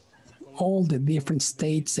 All the different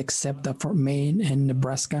states except for Maine and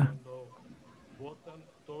Nebraska,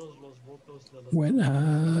 when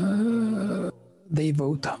they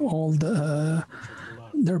vote, all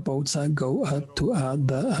their votes go to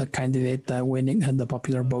the candidate winning the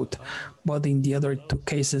popular vote. But in the other two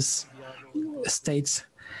cases, states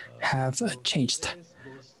have changed.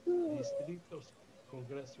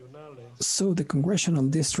 So the congressional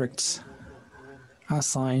districts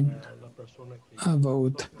assign a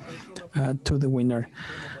vote to the winner.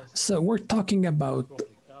 So we're talking about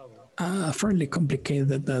a fairly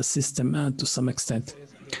complicated system to some extent.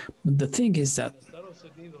 But the thing is that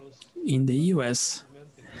in the US,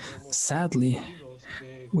 sadly,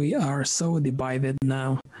 we are so divided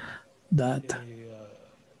now that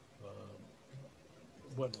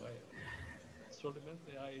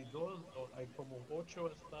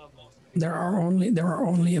there are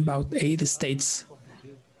only about 8 states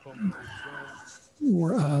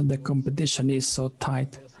where the competition is so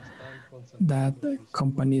tight that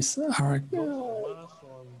companies are,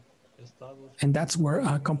 and that's where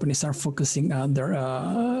companies are focusing their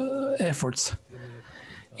efforts.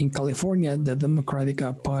 In California, the Democratic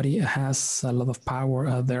Party has a lot of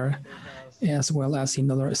power there, as well as in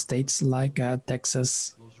other states like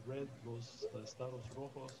Texas.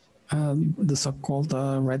 The so-called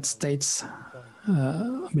red states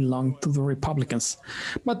belong to the Republicans.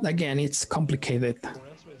 But again, it's complicated.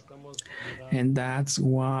 And that's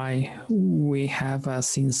why we have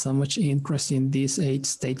seen so much interest in these 8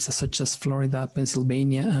 states, such as Florida,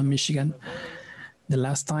 Pennsylvania, and Michigan. The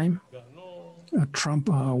last time Trump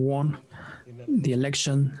won the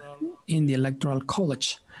election in the Electoral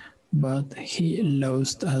College, but he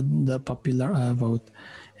lost the popular vote.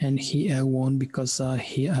 And he won because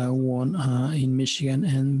he won in Michigan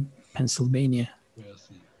and Pennsylvania.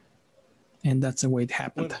 And that's the way it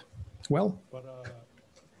happened. Well,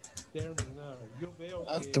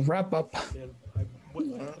 to wrap up,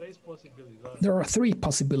 there are 3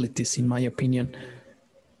 possibilities in my opinion.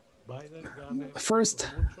 First,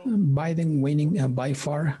 Biden winning by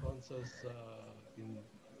far,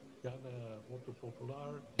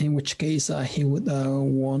 in which case he would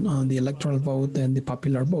won the electoral vote and the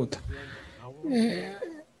popular vote,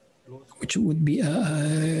 which would be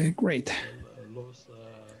great.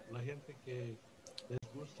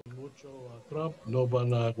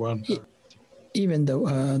 Even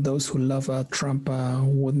though those who love Trump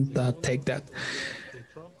wouldn't take that.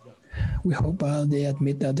 We hope they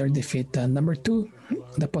admit their defeat. Number 2,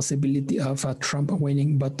 the possibility of Trump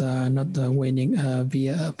winning, but not winning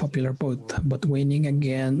via popular vote, but winning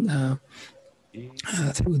again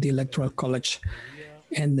through the Electoral College.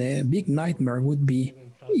 And the big nightmare would be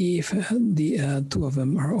if the 2 of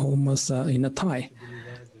them are almost in a tie,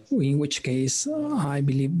 in which case I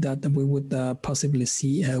believe that we would possibly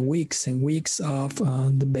see weeks and weeks of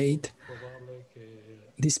debate,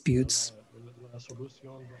 disputes,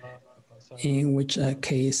 in which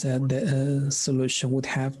case the solution would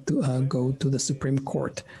have to go to the Supreme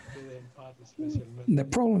Court. The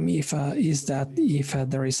problem is that if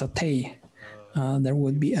there is a tie, there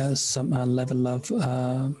would be some level of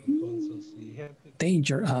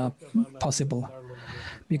danger possible,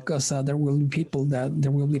 because there will be people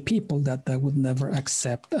that would never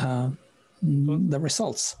accept the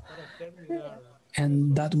results,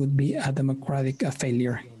 and that would be a democratic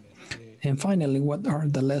failure. And finally, what are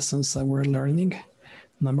the lessons that we're learning?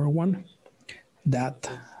 Number 1, that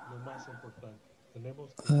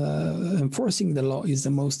enforcing the law is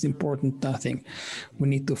the most important thing. We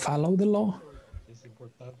need to follow the law,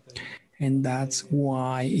 and that's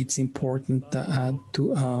why it's important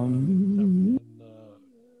to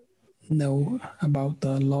know about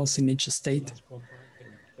the laws in each state.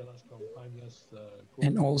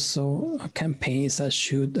 And also campaigns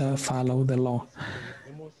should follow the law.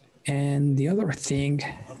 And the other thing,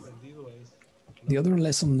 the other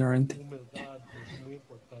lesson learned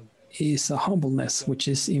is humbleness, which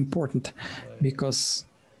is important because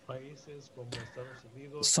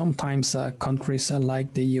sometimes countries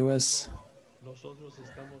like the US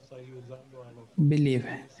believe,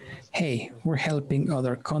 hey, we're helping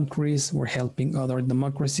other countries, we're helping other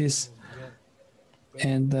democracies,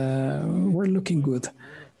 and we're looking good.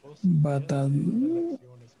 But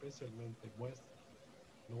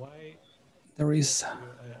there is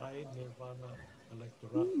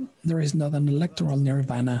not an electoral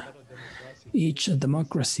nirvana. Each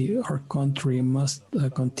democracy or country must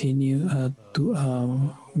continue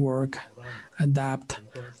to work, adapt,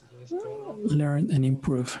 learn, and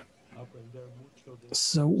improve.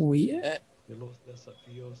 So we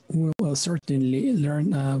will certainly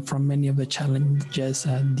learn from many of the challenges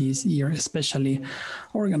this year, especially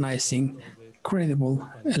organizing credible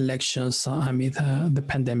elections amid the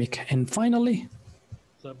pandemic. And finally,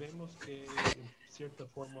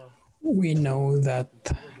 we know that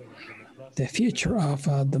the future of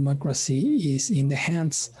democracy is in the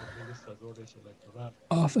hands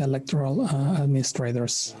of electoral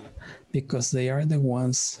administrators, because they are the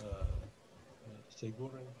ones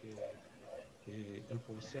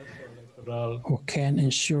who can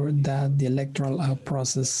ensure that the electoral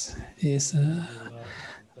process is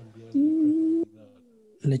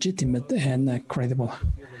legitimate and credible.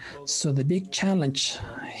 So the big challenge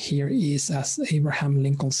here is, as Abraham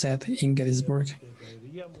Lincoln said in Gettysburg,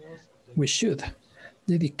 we should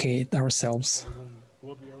dedicate ourselves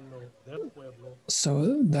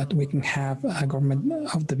so that we can have a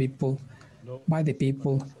government of the people, by the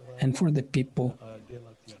people, and for the people,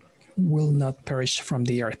 will not perish from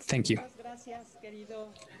the earth. Thank you.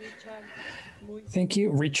 Thank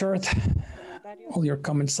you, Richard. All your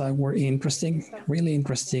comments were interesting, really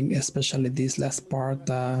interesting, especially this last part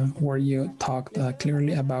where you talked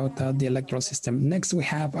clearly about the electoral system. Next, we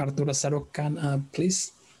have Arturo Sarucan,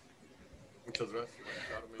 please.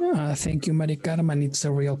 Thank you, Mari Carmen. It's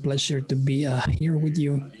a real pleasure to be here with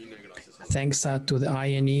you. Thanks to the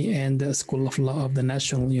INE and the School of Law of the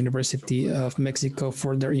National University of Mexico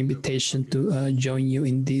for their invitation to join you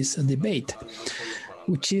in this debate,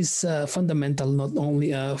 which is fundamental not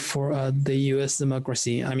only for the U.S.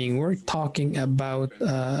 democracy. I mean, we're talking about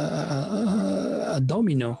a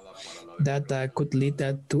domino that could lead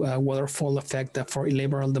to a waterfall effect for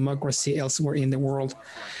liberal democracy elsewhere in the world.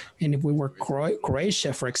 And if we were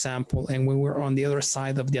Croatia, for example, and we were on the other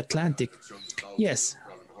side of the Atlantic, yes,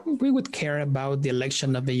 we would care about the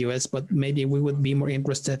election of the US, but maybe we would be more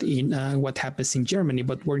interested in what happens in Germany.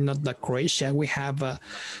 But we're not like Croatia. We have a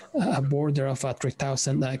border of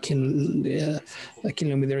 3,000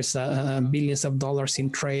 kilometers, billions of dollars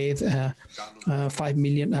in trade, 5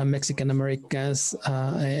 million Mexican Americans,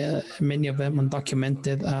 many of them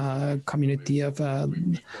undocumented, community of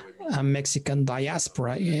Mexican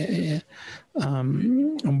diaspora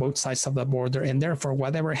on both sides of the border, and therefore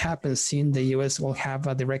whatever happens in the US will have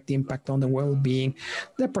a direct impact on the well-being,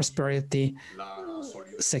 the prosperity,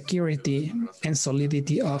 security, and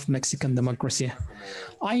solidity of Mexican democracy.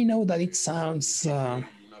 I know that it sounds a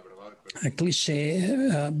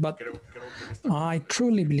cliche, but I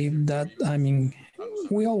truly believe that, I mean,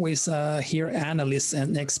 we always hear analysts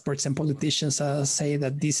and experts and politicians say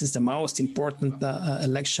that this is the most important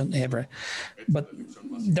election ever. But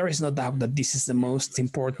there is no doubt that this is the most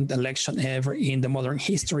important election ever in the modern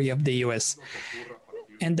history of the US.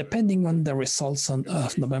 And depending on the results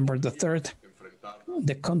of November the 3rd,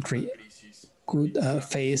 the country could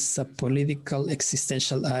face a political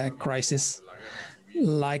existential crisis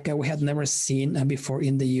like we had never seen before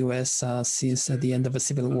in the US since the end of the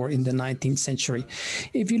Civil War in the 19th century.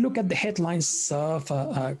 If you look at the headlines of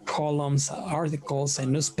columns, articles,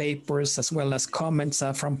 and newspapers, as well as comments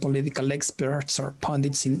from political experts or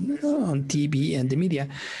pundits on TV and the media,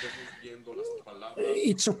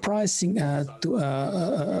 it's surprising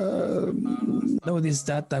to notice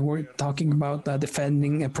that we're talking about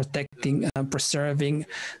defending, protecting, preserving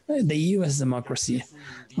the U.S. democracy.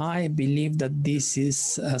 I believe that this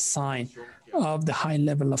is a sign of the high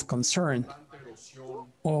level of concern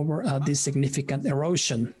over this significant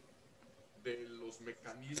erosion,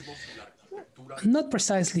 not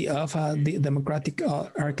precisely of the democratic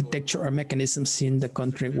architecture or mechanisms in the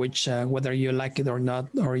country, which whether you like it or not,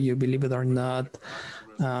 or you believe it or not,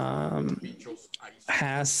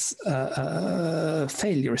 has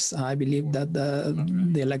failures. I believe that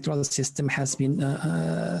the electoral system has been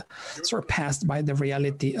surpassed by the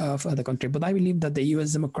reality of the country. But I believe that the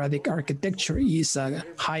U.S. democratic architecture is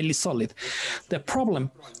highly solid. The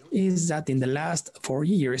problem is that in the last 4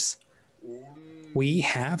 years, we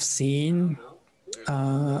have seen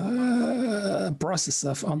process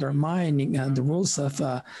of undermining the rules of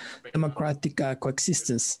democratic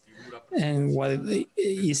coexistence and what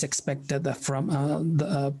is expected from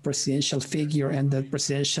the presidential figure and the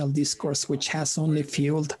presidential discourse, which has only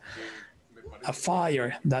fueled a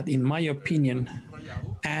fire that, in my opinion,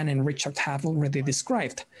 Anne and Richard have already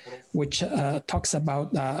described, which talks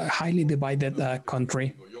about a highly divided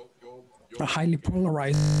country, a highly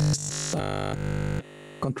polarized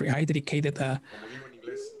country. I dedicated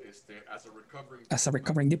as a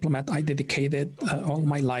recovering diplomat, I dedicated all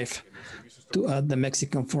my life to the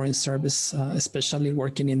Mexican Foreign Service, especially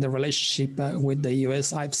working in the relationship with the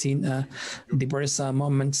U.S. I've seen diverse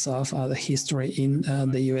moments of the history in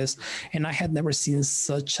the U.S., and I had never seen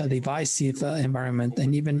such a divisive environment,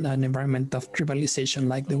 and even an environment of tribalization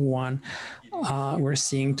like the one we're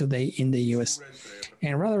seeing today in the U.S.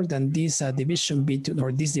 And rather than this division between,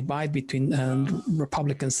 or this divide between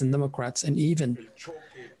Republicans and Democrats, and even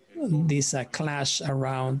this clash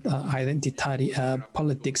around identity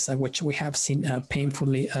politics, which we have seen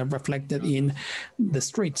painfully reflected in the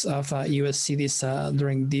streets of U.S. cities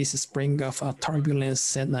during this spring of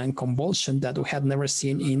turbulence and convulsion that we had never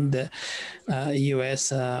seen in the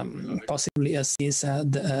U.S., possibly since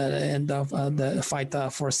the end of the fight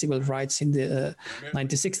for civil rights in the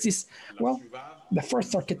 1960s. Well, the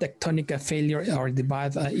first architectonic failure or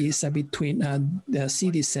divide is between the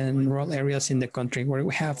cities and rural areas in the country, where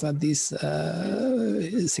we have this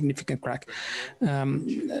significant crack.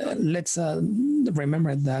 Let's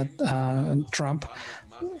remember that Trump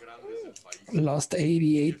lost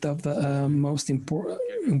 88 of the most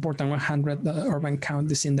important 100 urban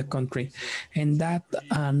counties in the country, and that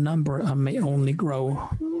number may only grow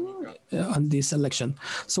on this election.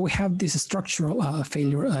 So we have this structural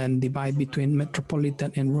failure and divide between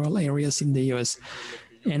metropolitan and rural areas in the U.S.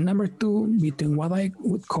 And number two, between what I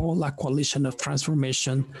would call a coalition of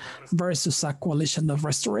transformation versus a coalition of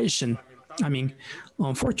restoration. I mean,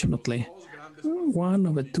 unfortunately, one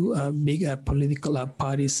of the two big political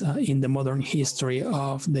parties in the modern history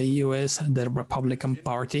of the U.S., the Republican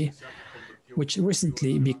Party, which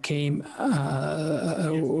recently became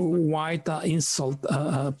a white insult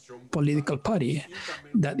political party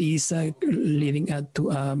that is leading to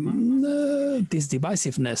this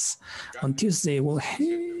divisiveness. On Tuesday,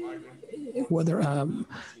 whether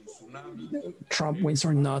Trump wins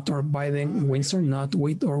or not, or Biden wins or not,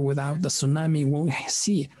 with or without the tsunami, we'll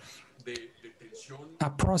see a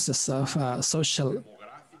process of social,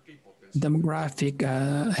 demographic,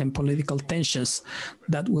 and political tensions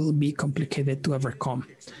that will be complicated to overcome.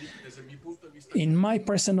 In my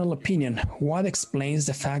personal opinion, what explains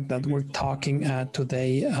the fact that we're talking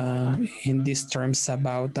today in these terms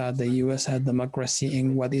about the U.S. democracy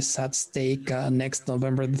and what is at stake next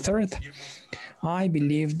November the 3rd? I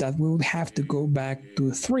believe that we would have to go back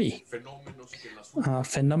to three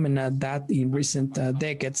phenomena that in recent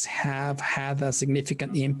decades have had a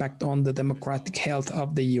significant impact on the democratic health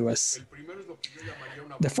of the U.S.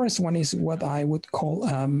 The first one is what I would call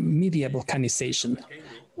media balkanization.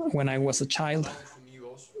 When I was a child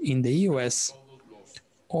in the U.S.,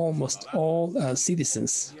 almost all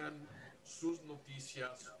citizens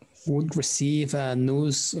would receive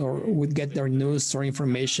news or would get their news or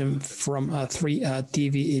information from three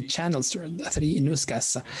TV channels, three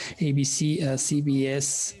newscasts, ABC,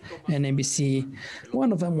 CBS, and NBC.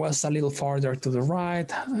 One of them was a little farther to the right,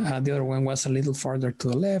 the other one was a little farther to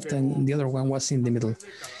the left, and the other one was in the middle.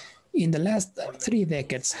 In the last 3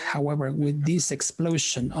 decades, however, with this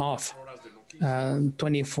explosion of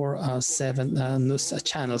 24/7 news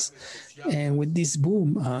channels, and with this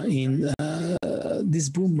boom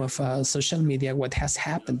of social media, what has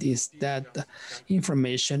happened is that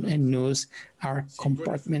information and news are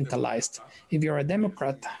compartmentalized. If you're a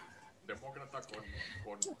Democrat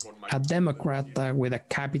with a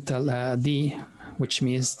capital D, which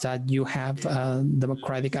means that you have a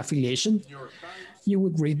Democratic affiliation, you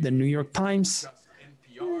would read the New York Times,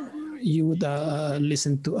 you would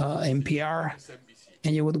listen to NPR,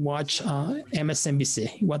 and you would watch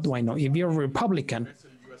MSNBC. What do I know? If you're a Republican,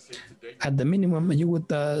 at the minimum, you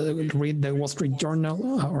would read the Wall Street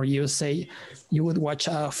Journal or USA. You would watch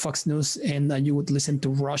Fox News, and you would listen to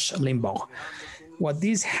Rush Limbaugh. What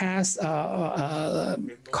this has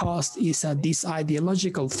caused is these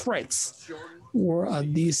ideological threats where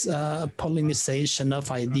this pollination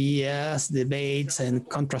of ideas, debates, and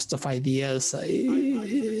contrast of ideas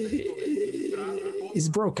is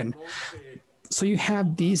broken. So you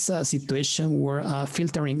have this situation where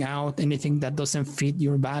filtering out anything that doesn't fit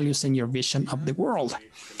your values and your vision of the world.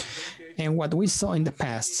 And what we saw in the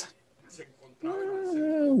past,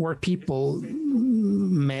 where people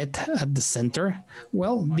met at the center,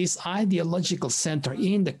 well, this ideological center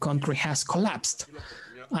in the country has collapsed.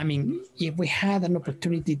 I mean, if we had an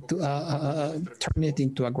opportunity to turn it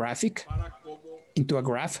into a graph,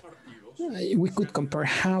 we could compare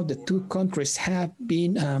how the two countries have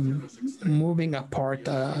been moving apart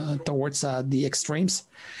towards the extremes,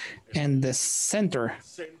 and the center,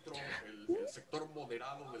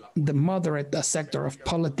 the moderate sector of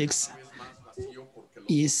politics,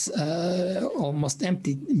 is almost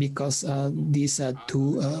empty because these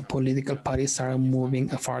two political parties are moving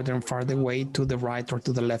farther and farther away to the right or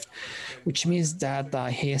to the left, which means that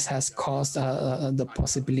this has caused the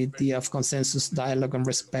possibility of consensus, dialogue, and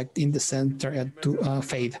respect in the center to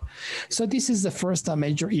fade. So this is the first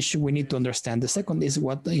major issue we need to understand. The second is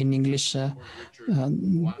what in English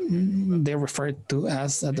they refer to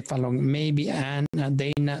as the following. Maybe Anne,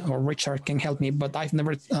 Dana, or Richard can help me, but I've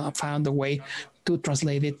never found a way to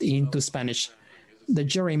translate it into Spanish. The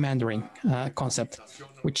gerrymandering concept,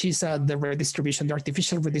 which is the redistribution, the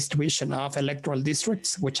artificial redistribution of electoral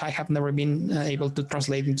districts, which I have never been able to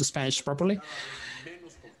translate into Spanish properly.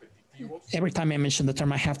 Every time I mention the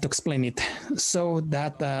term, I have to explain it, so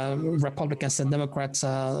that Republicans and Democrats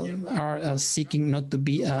are seeking not to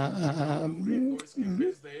be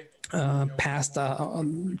passed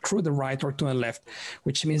through the right or to the left,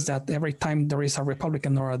 which means that every time there is a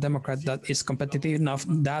Republican or a Democrat that is competitive enough,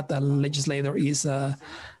 that a legislator is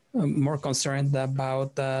more concerned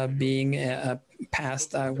about being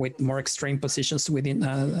passed with more extreme positions within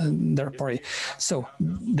their party. So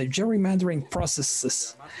the gerrymandering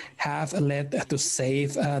processes have led to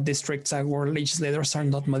save districts where legislators are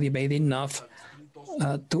not motivated enough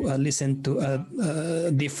to listen to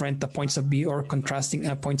different points of view or contrasting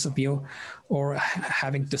points of view, or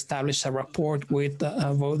having to establish a rapport with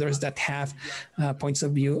voters that have points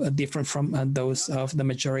of view different from those of the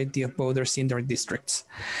majority of voters in their districts.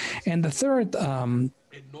 And the third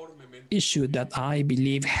issue that I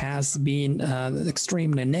believe has been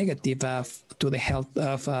extremely negative to the health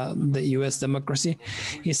of the U.S. democracy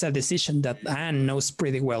is a decision that Anne knows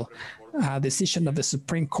pretty well, a decision of the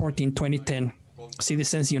Supreme Court in 2010,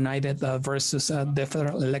 Citizens United versus the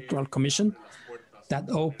Federal Electoral Commission, that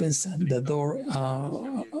opens the door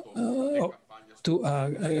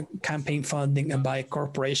to campaign funding by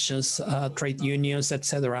corporations, trade unions,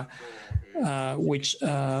 etc., which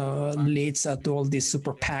leads to all these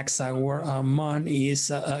super PACs where money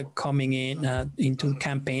is coming in into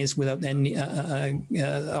campaigns without any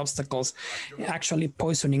obstacles, actually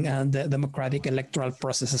poisoning the democratic electoral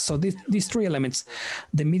processes. So these three elements,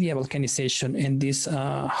 the media balkanization and this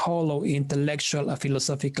hollow intellectual,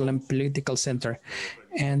 philosophical, and political center,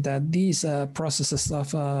 and these processes of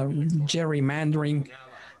gerrymandering,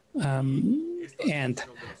 and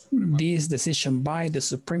this decision by the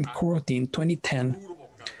Supreme Court in 2010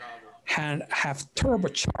 have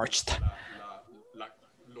turbocharged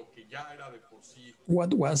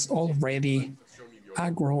what was already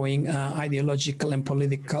a growing ideological and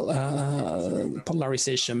political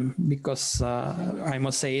polarization. Because I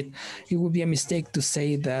must say it would be a mistake to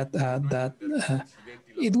say that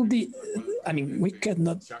it would be. I mean, we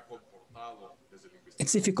cannot.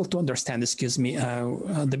 It's difficult to understand,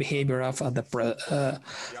 the behavior of the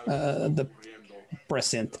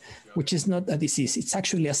president, which is not a disease. It's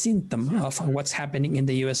actually a symptom of what's happening in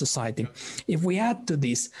the U.S. society. If we add to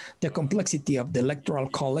this the complexity of the Electoral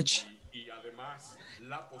College,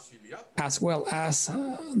 as well as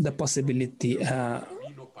the possibility,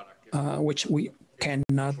 which we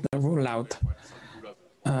cannot rule out,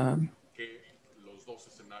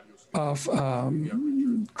 of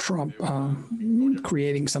Trump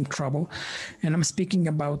creating some trouble. And I'm speaking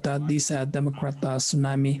about this Democrat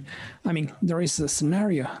tsunami. I mean, there is a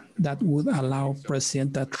scenario that would allow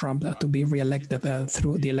President Trump to be reelected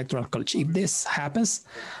through the Electoral College. If this happens,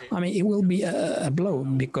 I mean, it will be a blow,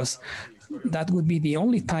 because that would be the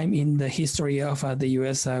only time in the history of the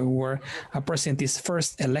U.S. Where a president is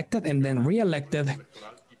first elected and then reelected,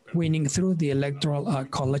 winning through the Electoral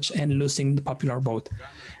College and losing the popular vote.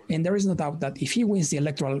 And there is no doubt that if he wins the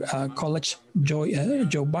Electoral College, Joe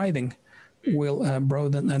Biden will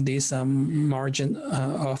broaden this margin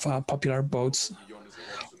of popular votes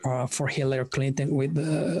for Hillary Clinton with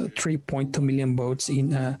 3.2 million votes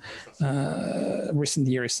in recent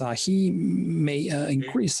years. He may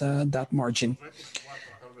increase that margin.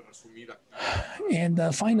 And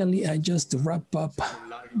finally, just to wrap up,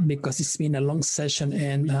 because it's been a long session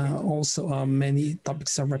and also many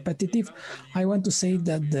topics are repetitive, I want to say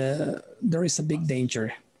that there is a big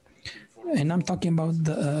danger. And I'm talking about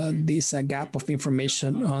this gap of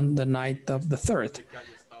information on the night of the 3rd.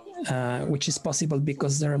 Which is possible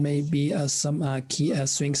because there may be some key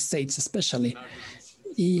swing states, especially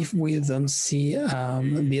if we don't see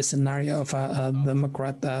the scenario of a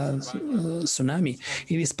Democrat tsunami.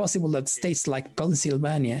 It is possible that states like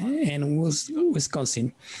Pennsylvania and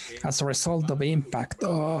Wisconsin, as a result of the impact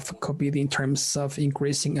of COVID in terms of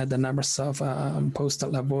increasing the numbers of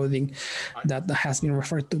postal voting that has been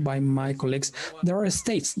referred to by my colleagues, there are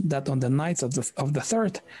states that on the night of the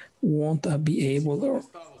 3rd won't be able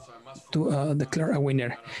to declare a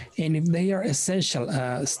winner. And if they are essential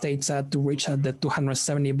states to reach the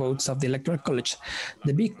 270 votes of the Electoral College,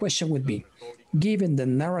 the big question would be, given the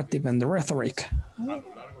narrative and the rhetoric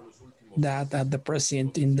that the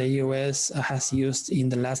president in the US has used in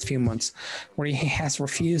the last few months, where he has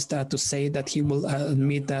refused to say that he will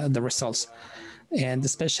admit the results, and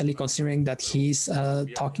especially considering that he's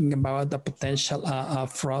talking about the potential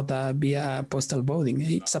fraud via postal voting.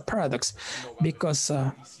 It's a paradox because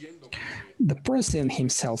the president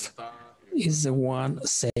himself is the one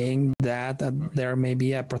saying that there may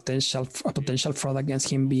be a potential fraud against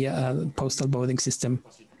him via a postal voting system.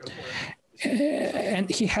 And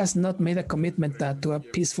he has not made a commitment to a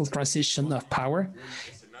peaceful transition of power.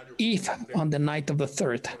 If on the night of the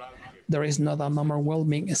 3rd, there is not an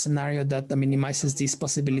overwhelming scenario that minimizes these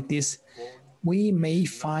possibilities, we may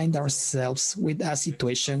find ourselves with a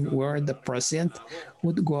situation where the president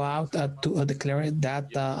would go out to declare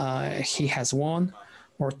that he has won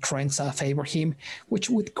or trends favor him, which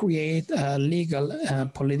would create a legal,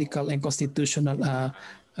 political, and constitutional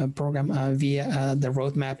program via the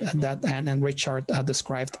roadmap that Anne and Richard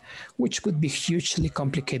described, which could be hugely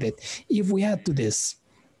complicated. If we add to this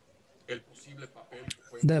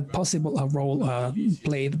the possible role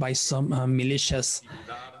played by some militias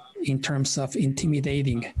in terms of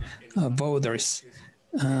intimidating voters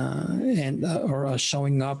and or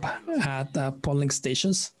showing up at polling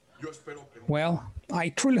stations, well, I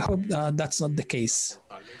truly hope that's not the case.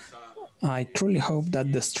 I truly hope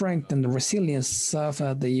that the strength and the resilience of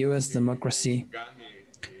the U.S. democracy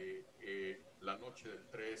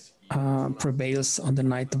prevails on the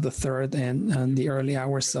night of the 3rd and the early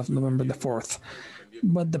hours of November the 4th.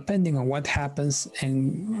 But depending on what happens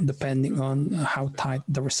and depending on how tight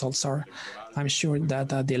the results are, I'm sure that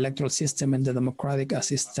the electoral system and the democratic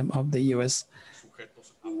system of the U.S.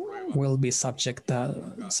 will be subjected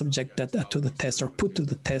to the test or put to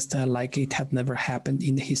the test like it had never happened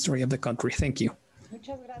in the history of the country. Thank you.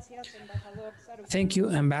 Thank you,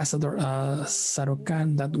 Ambassador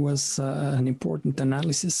Sarukan. That was an important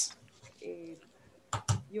analysis.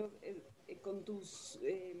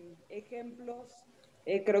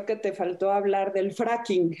 Creo que te faltó hablar del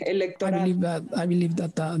fracking electoral. I believe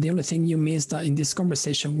that the only thing you missed in this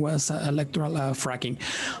conversation was electoral fracking.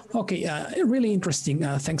 Okay, really interesting.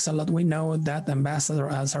 Thanks a lot. We know that Ambassador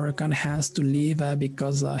Sarukan has to leave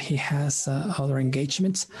because he has other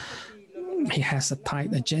engagements. He has a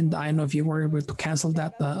tight agenda. I don't know if you were able to cancel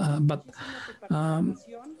that, but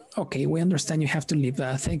okay, we understand you have to leave.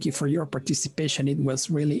 Thank you for your participation. It was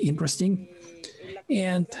really interesting.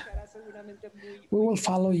 And we will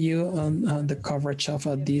follow you on the coverage of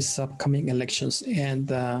these upcoming elections, and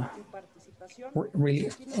we're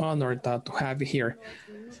really honored to have you here.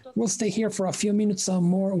 We'll stay here for a few minutes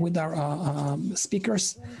more with our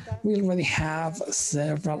speakers. We already have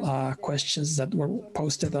several questions that were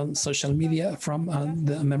posted on social media from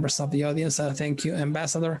the members of the audience. Thank you,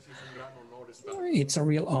 Ambassador. It's a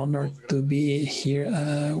real honor to be here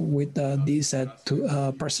with these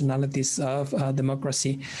two personalities of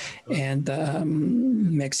democracy and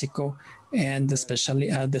Mexico, and especially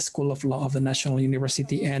the School of Law of the National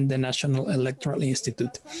University and the National Electoral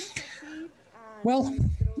Institute. Well,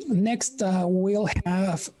 next we'll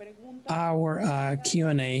have our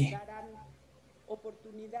Q&A,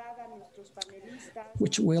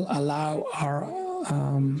 which will allow our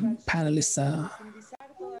panelists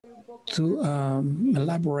to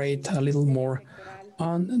elaborate a little more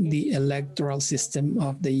on the electoral system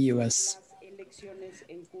of the U.S.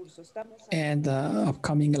 and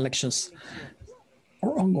upcoming elections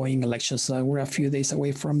or ongoing elections. We're a few days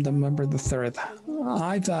away from November the 3rd.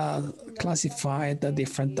 I've classified the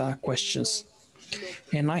different questions,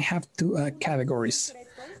 and I have two categories.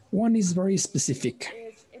 One is very specific,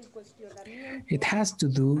 It has to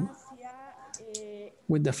do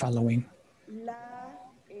with the following.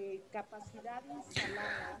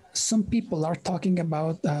 Some people are talking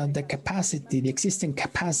about the capacity, the existing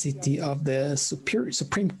capacity of the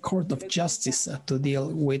Supreme Court of Justice to deal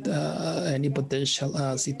with any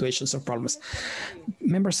potential situations or problems.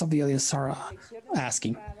 Members of the audience are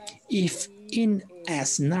asking if in a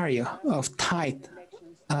scenario of tight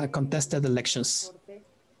contested elections,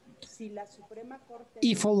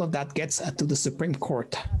 if all of that gets to the Supreme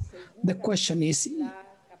Court, the question is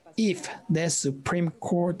if the Supreme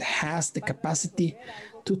Court has the capacity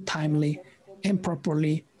to timely and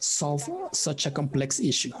properly solve such a complex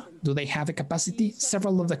issue. Do they have a capacity?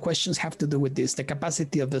 Several of the questions have to do with this, the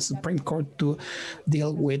capacity of the Supreme Court to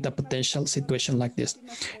deal with a potential situation like this.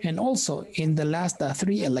 And also, in the last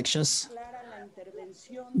 3 elections,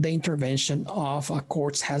 the intervention of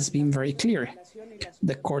courts has been very clear.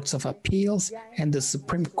 The courts of appeals and the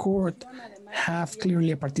Supreme Court have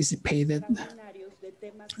clearly participated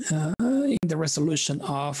in the resolution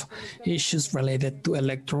of issues related to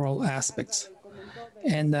electoral aspects.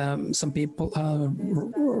 And some people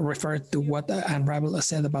refer to what Anne Rabel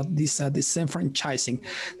said about this disenfranchising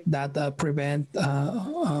that prevent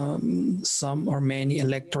some or many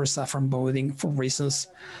electors from voting for reasons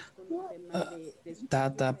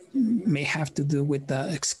that may have to do with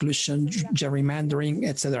exclusion, gerrymandering,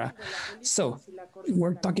 etc. So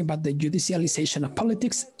we're talking about the judicialization of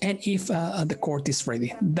politics and if the court is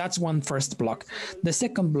ready. That's one first block. The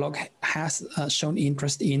second block has shown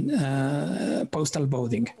interest in postal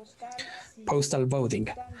voting.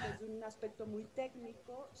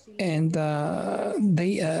 And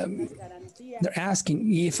they're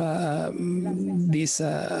asking if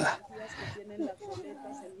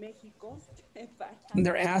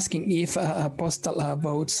they're asking if postal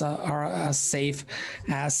votes are as safe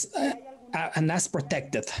as and as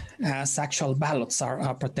protected as actual ballots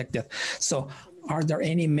are protected. So are there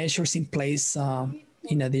any measures in place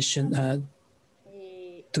in addition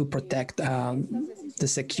to protect the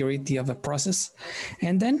security of the process?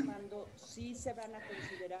 And then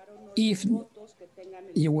if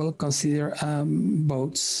you will consider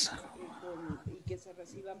votes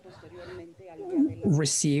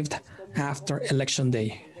received after election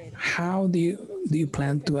day, how do you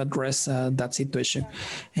plan to address that situation,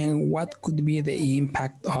 and what could be the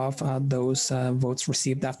impact of those votes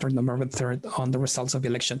received after November 3rd on the results of the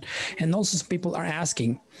election? And also some people are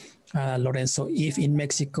asking, Lorenzo, if in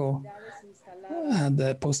Mexico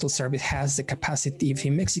the Postal Service has the capacity, if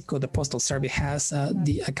in Mexico the Postal Service has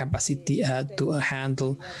the capacity to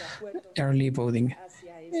handle early voting.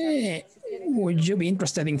 Would you be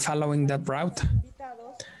interested in following that route?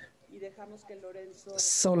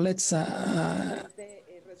 So let's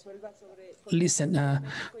listen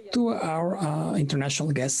to our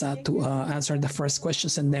international guests to answer the first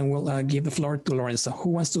questions, and then we'll give the floor to Lorenzo.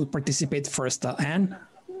 Who wants to participate first? Anne?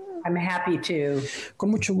 I'm happy to.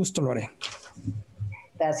 Con mucho gusto, Lore.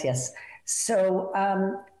 Gracias. So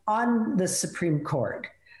on the Supreme Court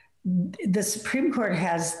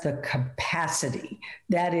has the capacity.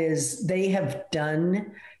 That is, they have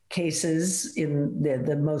done cases in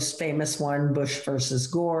the most famous one, Bush versus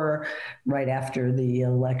Gore, right after the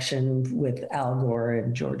election with Al Gore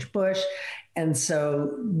and George Bush. And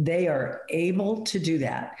so they are able to do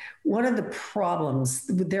that. One of the problems,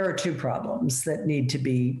 there are 2 problems that need to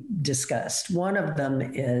be discussed. One of them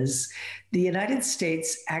is the United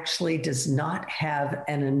States actually does not have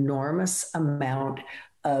an enormous amount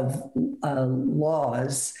of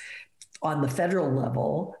laws on the federal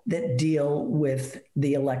level that deal with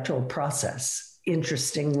the electoral process,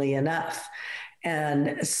 interestingly enough.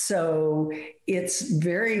 And so it's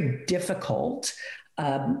very difficult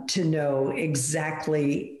to know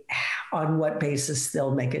exactly on what basis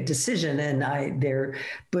they'll make a decision. And their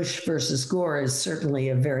Bush versus Gore is certainly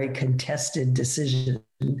a very contested decision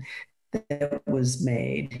that was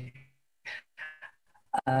made.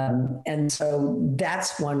 And so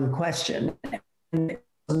that's one question. And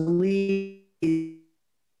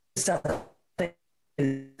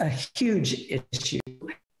a huge issue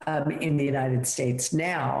in the United States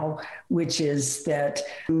now, which is that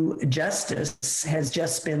justice has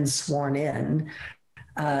just been sworn in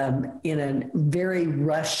a very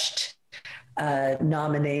rushed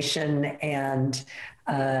nomination and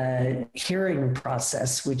hearing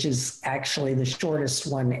process, which is actually the shortest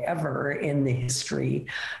one ever in the history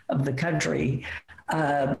of the country.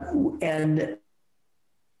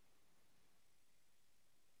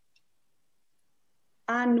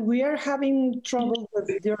 And we are having trouble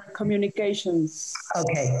with your communications.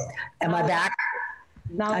 Okay. Am I back?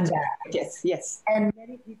 Now I'm back. Yes. And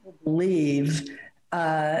many people believe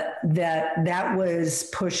that was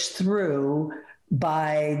pushed through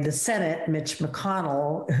by the Senate, Mitch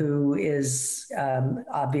McConnell, who is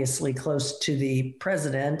obviously close to the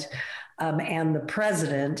president, and the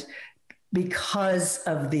president, because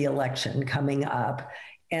of the election coming up,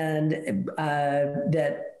 and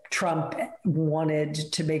that Trump wanted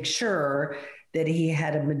to make sure that he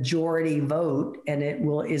had a majority vote, and it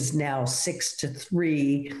is now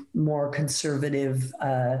 6-3 more conservative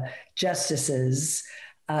justices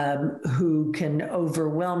who can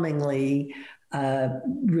overwhelmingly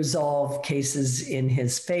resolve cases in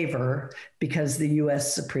his favor, because the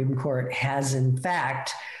US Supreme Court has, in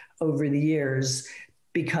fact, over the years,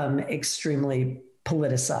 become extremely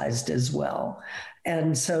politicized as well.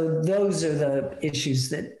 And so those are the issues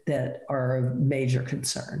that are of major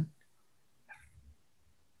concern.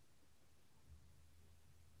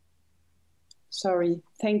 Sorry,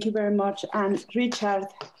 thank you very much. And Richard.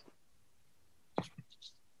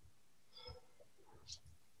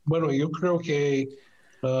 Bueno, yo creo que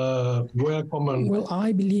voy a comentar. Well,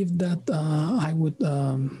 I believe that I would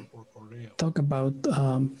talk about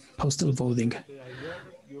postal voting.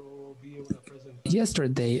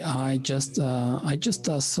 Yesterday, I just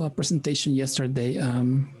saw a presentation yesterday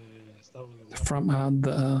from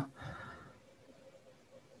the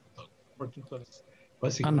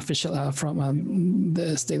unofficial from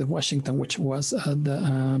the state of Washington, which was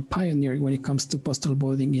the pioneer when it comes to postal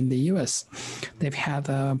voting in the U.S. They've had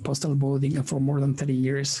postal voting for more than 30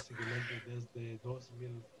 years.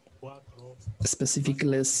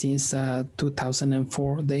 Specifically, since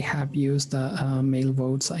 2004, they have used mail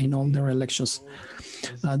votes in all their elections.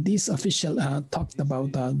 This official talked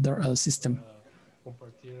about their system.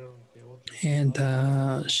 And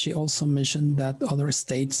she also mentioned that other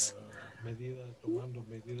states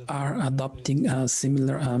are adopting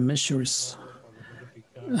similar measures,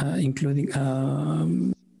 including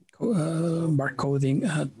barcoding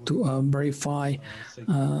to verify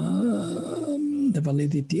the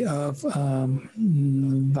validity of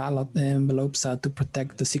ballot envelopes to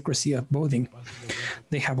protect the secrecy of voting.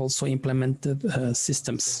 They have also implemented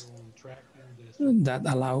systems that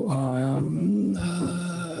allow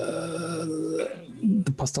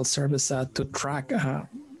the Postal Service to track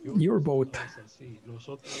your vote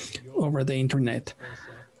over the internet.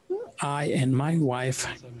 I and my wife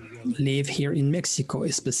live here in Mexico,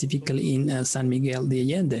 specifically in San Miguel de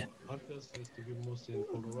Allende.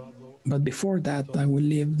 But before that, we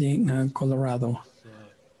lived in Colorado.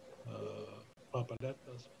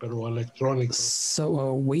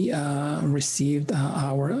 So we received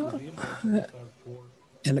our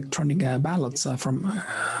electronic ballots from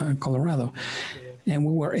Colorado, and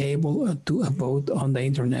we were able to vote on the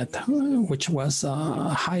internet, which was a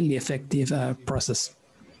highly effective process.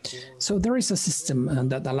 So there is a system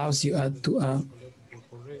that allows you to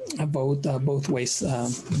vote both ways,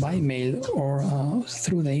 by mail or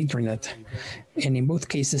through the internet. And in both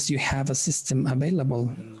cases, you have a system available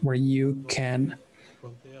where you can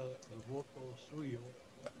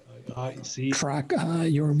track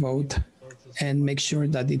your vote and make sure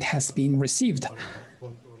that it has been received.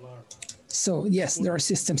 So yes, there are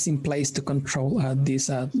systems in place to control these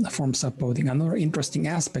forms of voting. Another interesting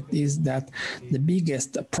aspect is that the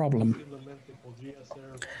biggest problem,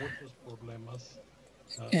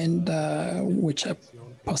 and which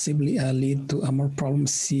possibly lead to more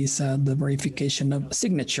problems, is the verification of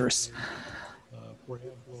signatures.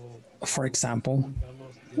 For example,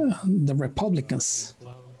 the Republicans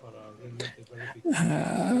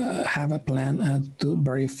have a plan to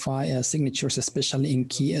verify signatures, especially in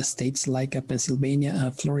key states like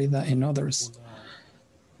Pennsylvania, Florida, and others.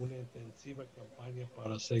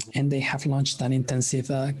 And they have launched an intensive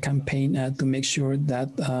campaign to make sure that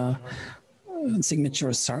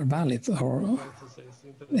signatures are valid, or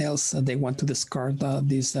else they want to discard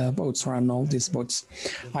these votes or annul these votes.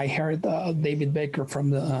 I heard David Baker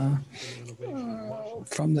from the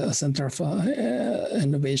Center of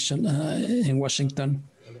Innovation in Washington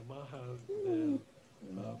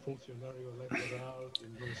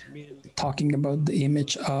talking about the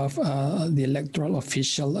image of the electoral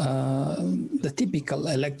official, the typical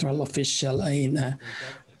electoral official in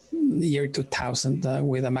the year 2000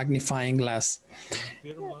 with a magnifying glass,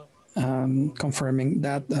 confirming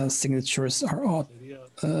that signatures are all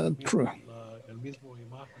true.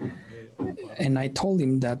 And I told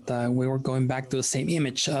him that we were going back to the same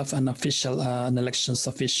image of an official, an elections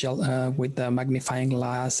official with the magnifying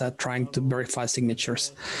glass trying to verify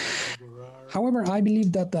signatures. However, I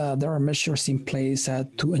believe that there are measures in place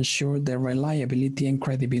to ensure the reliability and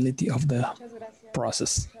credibility of the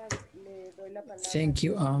process. Thank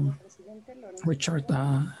you, Richard.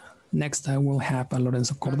 Next, I will have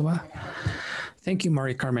Lorenzo Cordova. Thank you,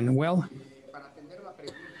 Maria Carmen. Well,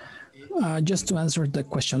 just to answer the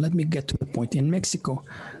question, let me get to the point. In Mexico,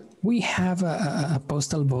 we have a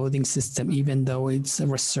postal voting system, even though it's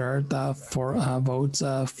reserved for votes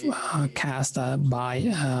cast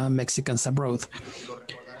by Mexicans abroad.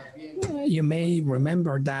 You may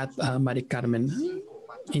remember that, Maria Carmen,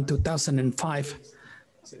 in 2005,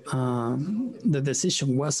 the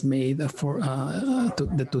decision was made for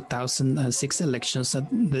the 2006 elections. The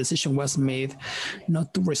decision was made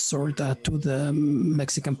not to resort to the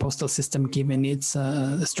Mexican postal system given its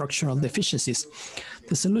structural deficiencies.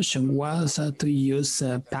 The solution was to use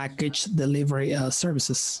package delivery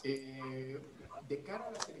services.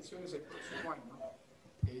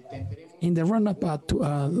 In the run-up to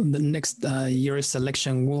the next year's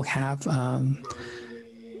election, we'll have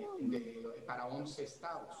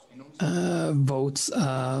votes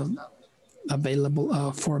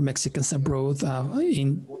available for Mexicans abroad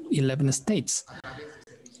in 11 states.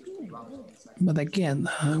 But again,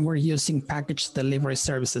 we're using package delivery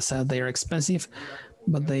services. They are expensive,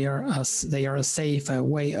 but they are a safe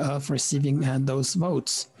way of receiving those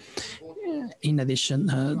votes. In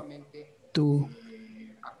addition to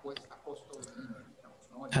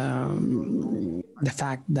the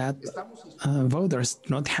fact that voters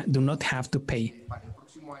do not have to pay.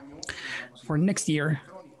 For next year,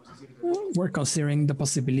 we're considering the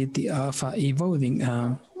possibility of e-voting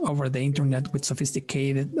over the internet with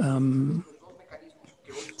sophisticated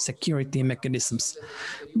security mechanisms.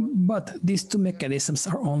 But these two mechanisms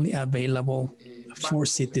are only available for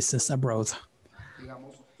citizens abroad.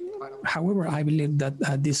 However, I believe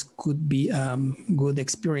that this could be good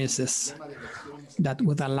experiences that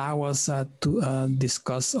would allow us to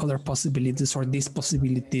discuss other possibilities or these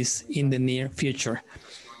possibilities in the near future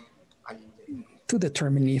to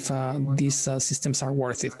determine if these systems are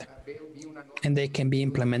worth it and they can be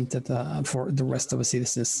implemented for the rest of the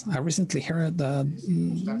citizens. I recently heard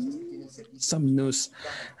some news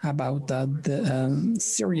about the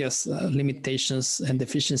serious limitations and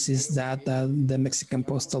deficiencies that the Mexican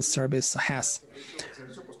Postal Service has.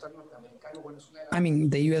 I mean,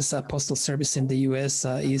 the U.S. Postal Service in the U.S.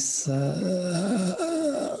 is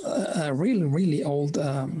a really, really old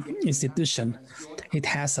institution. It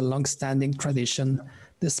has a long-standing tradition.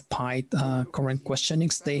 Despite current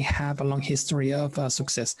questionings, they have a long history of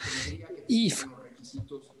success. If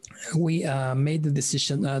we made the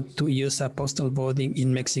decision to use postal voting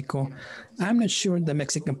in Mexico, I'm not sure the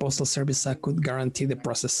Mexican Postal Service could guarantee the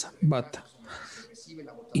process. But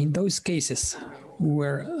in those cases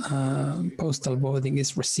where postal voting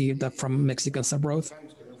is received from Mexicans abroad,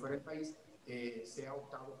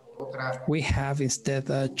 we have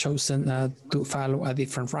instead chosen to follow a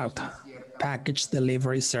different route, package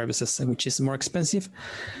delivery services, which is more expensive,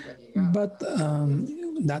 but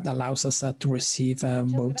that allows us to receive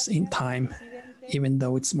votes in time, even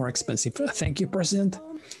though it's more expensive. Thank you, President.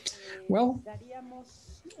 Well,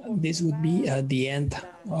 this would be the end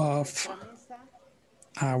of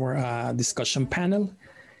our discussion panel.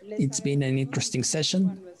 It's been an interesting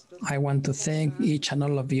session. I want to thank each and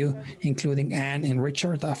all of you, including Anne and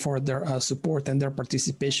Richard, for their support and their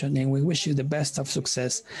participation, and we wish you the best of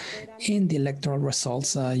success in the electoral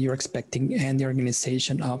results you're expecting and the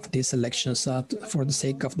organization of these elections for the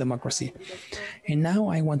sake of democracy. And now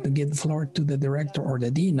I want to give the floor to the director or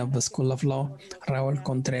the dean of the School of Law, Raul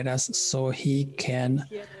Contreras, so he can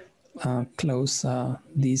close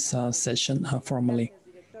this session formally.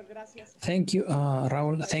 Thank you,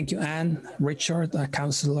 Raul. Thank you, Anne, Richard,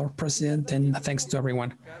 Councilor, President, and thanks to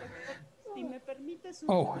everyone.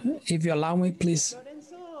 Oh, if you allow me, please.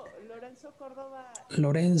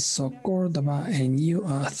 Lorenzo Cordova and you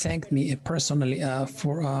thanked me personally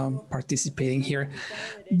for participating here.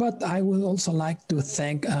 But I would also like to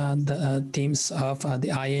thank the teams of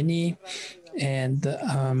the INE and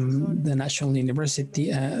the National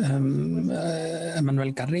University,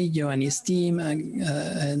 Manuel Carrillo and his team,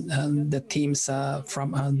 and the teams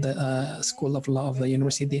from the School of Law of the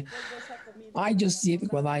university. I just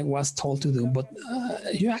did what I was told to do, but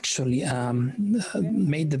you actually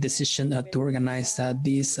made the decision to organize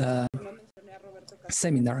this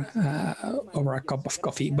seminar over a cup of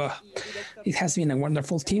coffee. But it has been a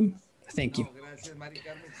wonderful team. Thank you.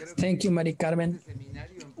 Thank you, Maria Carmen.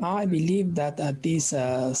 I believe that this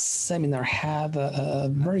seminar had a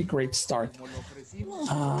very great start.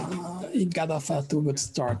 It got off to a good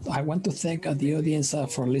start. I want to thank the audience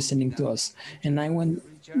for listening to us. And I want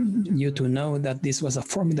you to know that this was a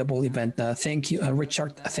formidable event. Thank you,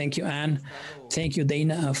 Richard. Thank you, Anne. Thank you,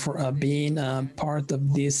 Dana, for being part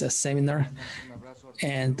of this seminar.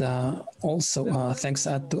 And also thanks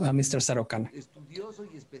to Mr. Sarokan.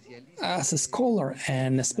 As a scholar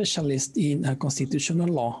and a specialist in constitutional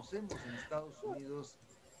law,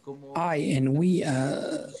 we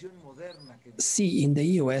see in the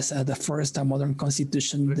U.S. The first modern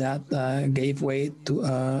constitution that gave way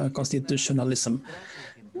to constitutionalism.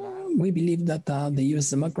 We believe that the U.S.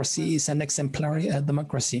 democracy is an exemplary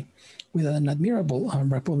democracy with an admirable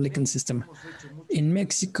republican system. In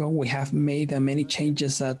Mexico, we have made many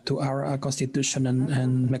changes to our constitution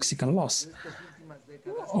and Mexican laws.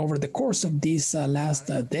 Over the course of these last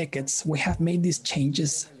decades, we have made these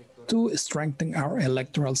changes to strengthen our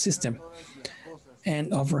electoral system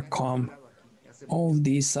and overcome all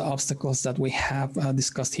these obstacles that we have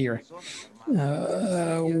discussed here.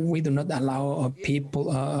 We do not allow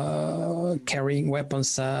people carrying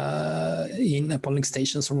weapons in polling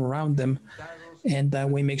stations or around them. And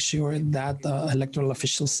we make sure that electoral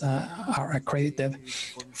officials are accredited.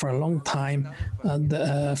 For a long time,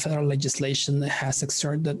 the federal legislation has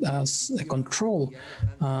exerted control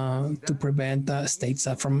to prevent states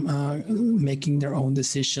from making their own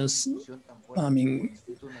decisions,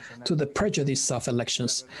 to the prejudice of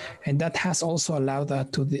elections. And that has also allowed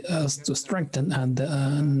us to strengthen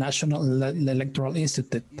the National Electoral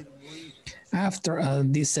Institute. After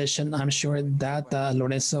this session, I'm sure that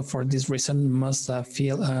Lorenzo, for this reason, must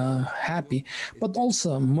feel happy, but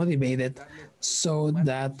also motivated so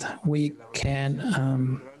that we can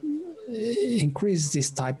increase this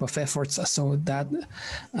type of efforts so that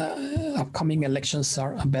upcoming elections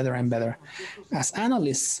are better and better. As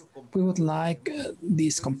analysts, we would like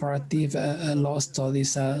these comparative law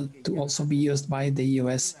studies to also be used by the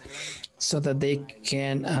U.S. so that they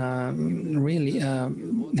can really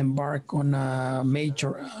embark on a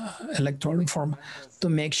major electoral reform to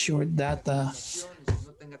make sure that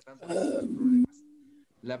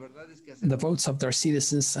the votes of their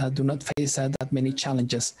citizens do not face that many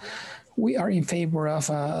challenges. We are in favor of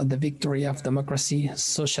the victory of democracy,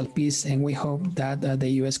 social peace, and we hope that the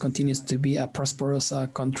U.S. continues to be a prosperous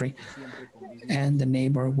country and the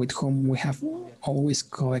neighbor with whom we have always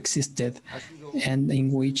coexisted and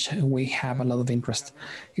in which we have a lot of interest.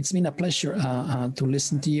 It's been a pleasure to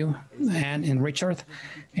listen to you, Anne and Richard.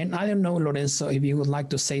 And I don't know, Lorenzo, if you would like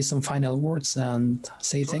to say some final words and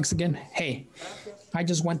say thanks again. Hey, I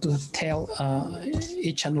just want to tell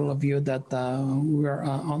each and all of you that we are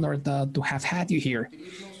honored to have had you here.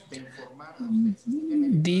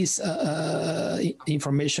 This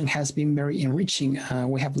information has been very enriching.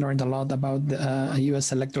 We have learned a lot about the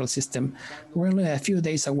U.S. electoral system. We're only a few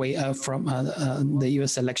days away from the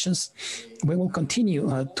U.S. elections. We will continue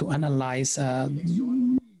to analyze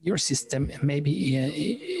your system, maybe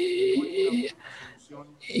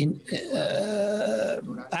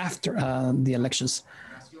after the elections.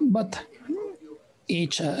 But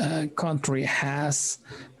each country has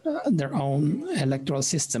their own electoral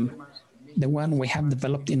system. The one we have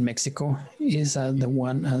developed in Mexico is the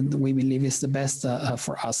one we believe is the best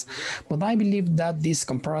for us. But I believe that these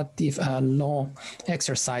comparative law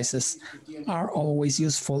exercises are always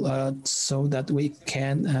useful so that we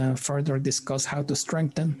can further discuss how to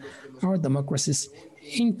strengthen our democracies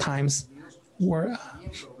in times where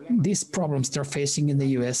these problems they're facing in the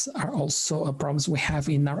U.S. are also problems we have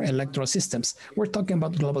in our electoral systems. We're talking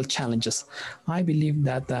about global challenges. I believe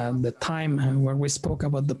that the time where we spoke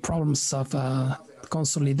about the problems of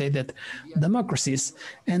consolidated democracies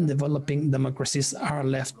and developing democracies are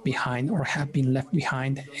left behind or have been left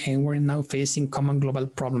behind, and we're now facing common global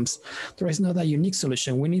problems. There is not a unique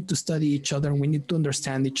solution. We need to study each other. We need to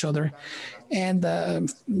understand each other and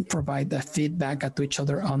provide the feedback to each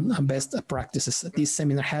other on best practices. This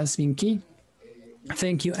seminar has been key.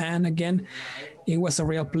 Thank you, Anne, again. It was a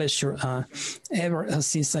real pleasure. Ever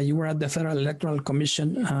since you were at the Federal Electoral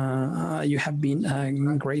Commission, you have been a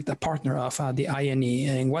great partner of the INE.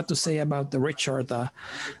 And what to say about Richard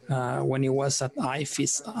when he was at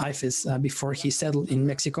IFES before he settled in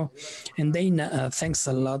Mexico. And Dana, thanks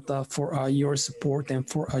a lot for your support and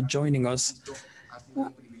for joining us.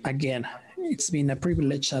 Again, it's been a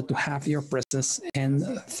privilege to have your presence, and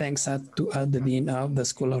thanks to the Dean of the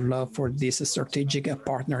School of Law for this strategic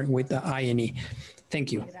partner with the INE.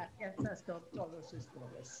 Thank you.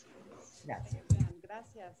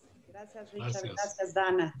 Gracias, Richard. Gracias,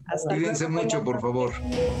 Dana. Cuídense mucho, por favor.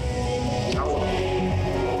 Chao.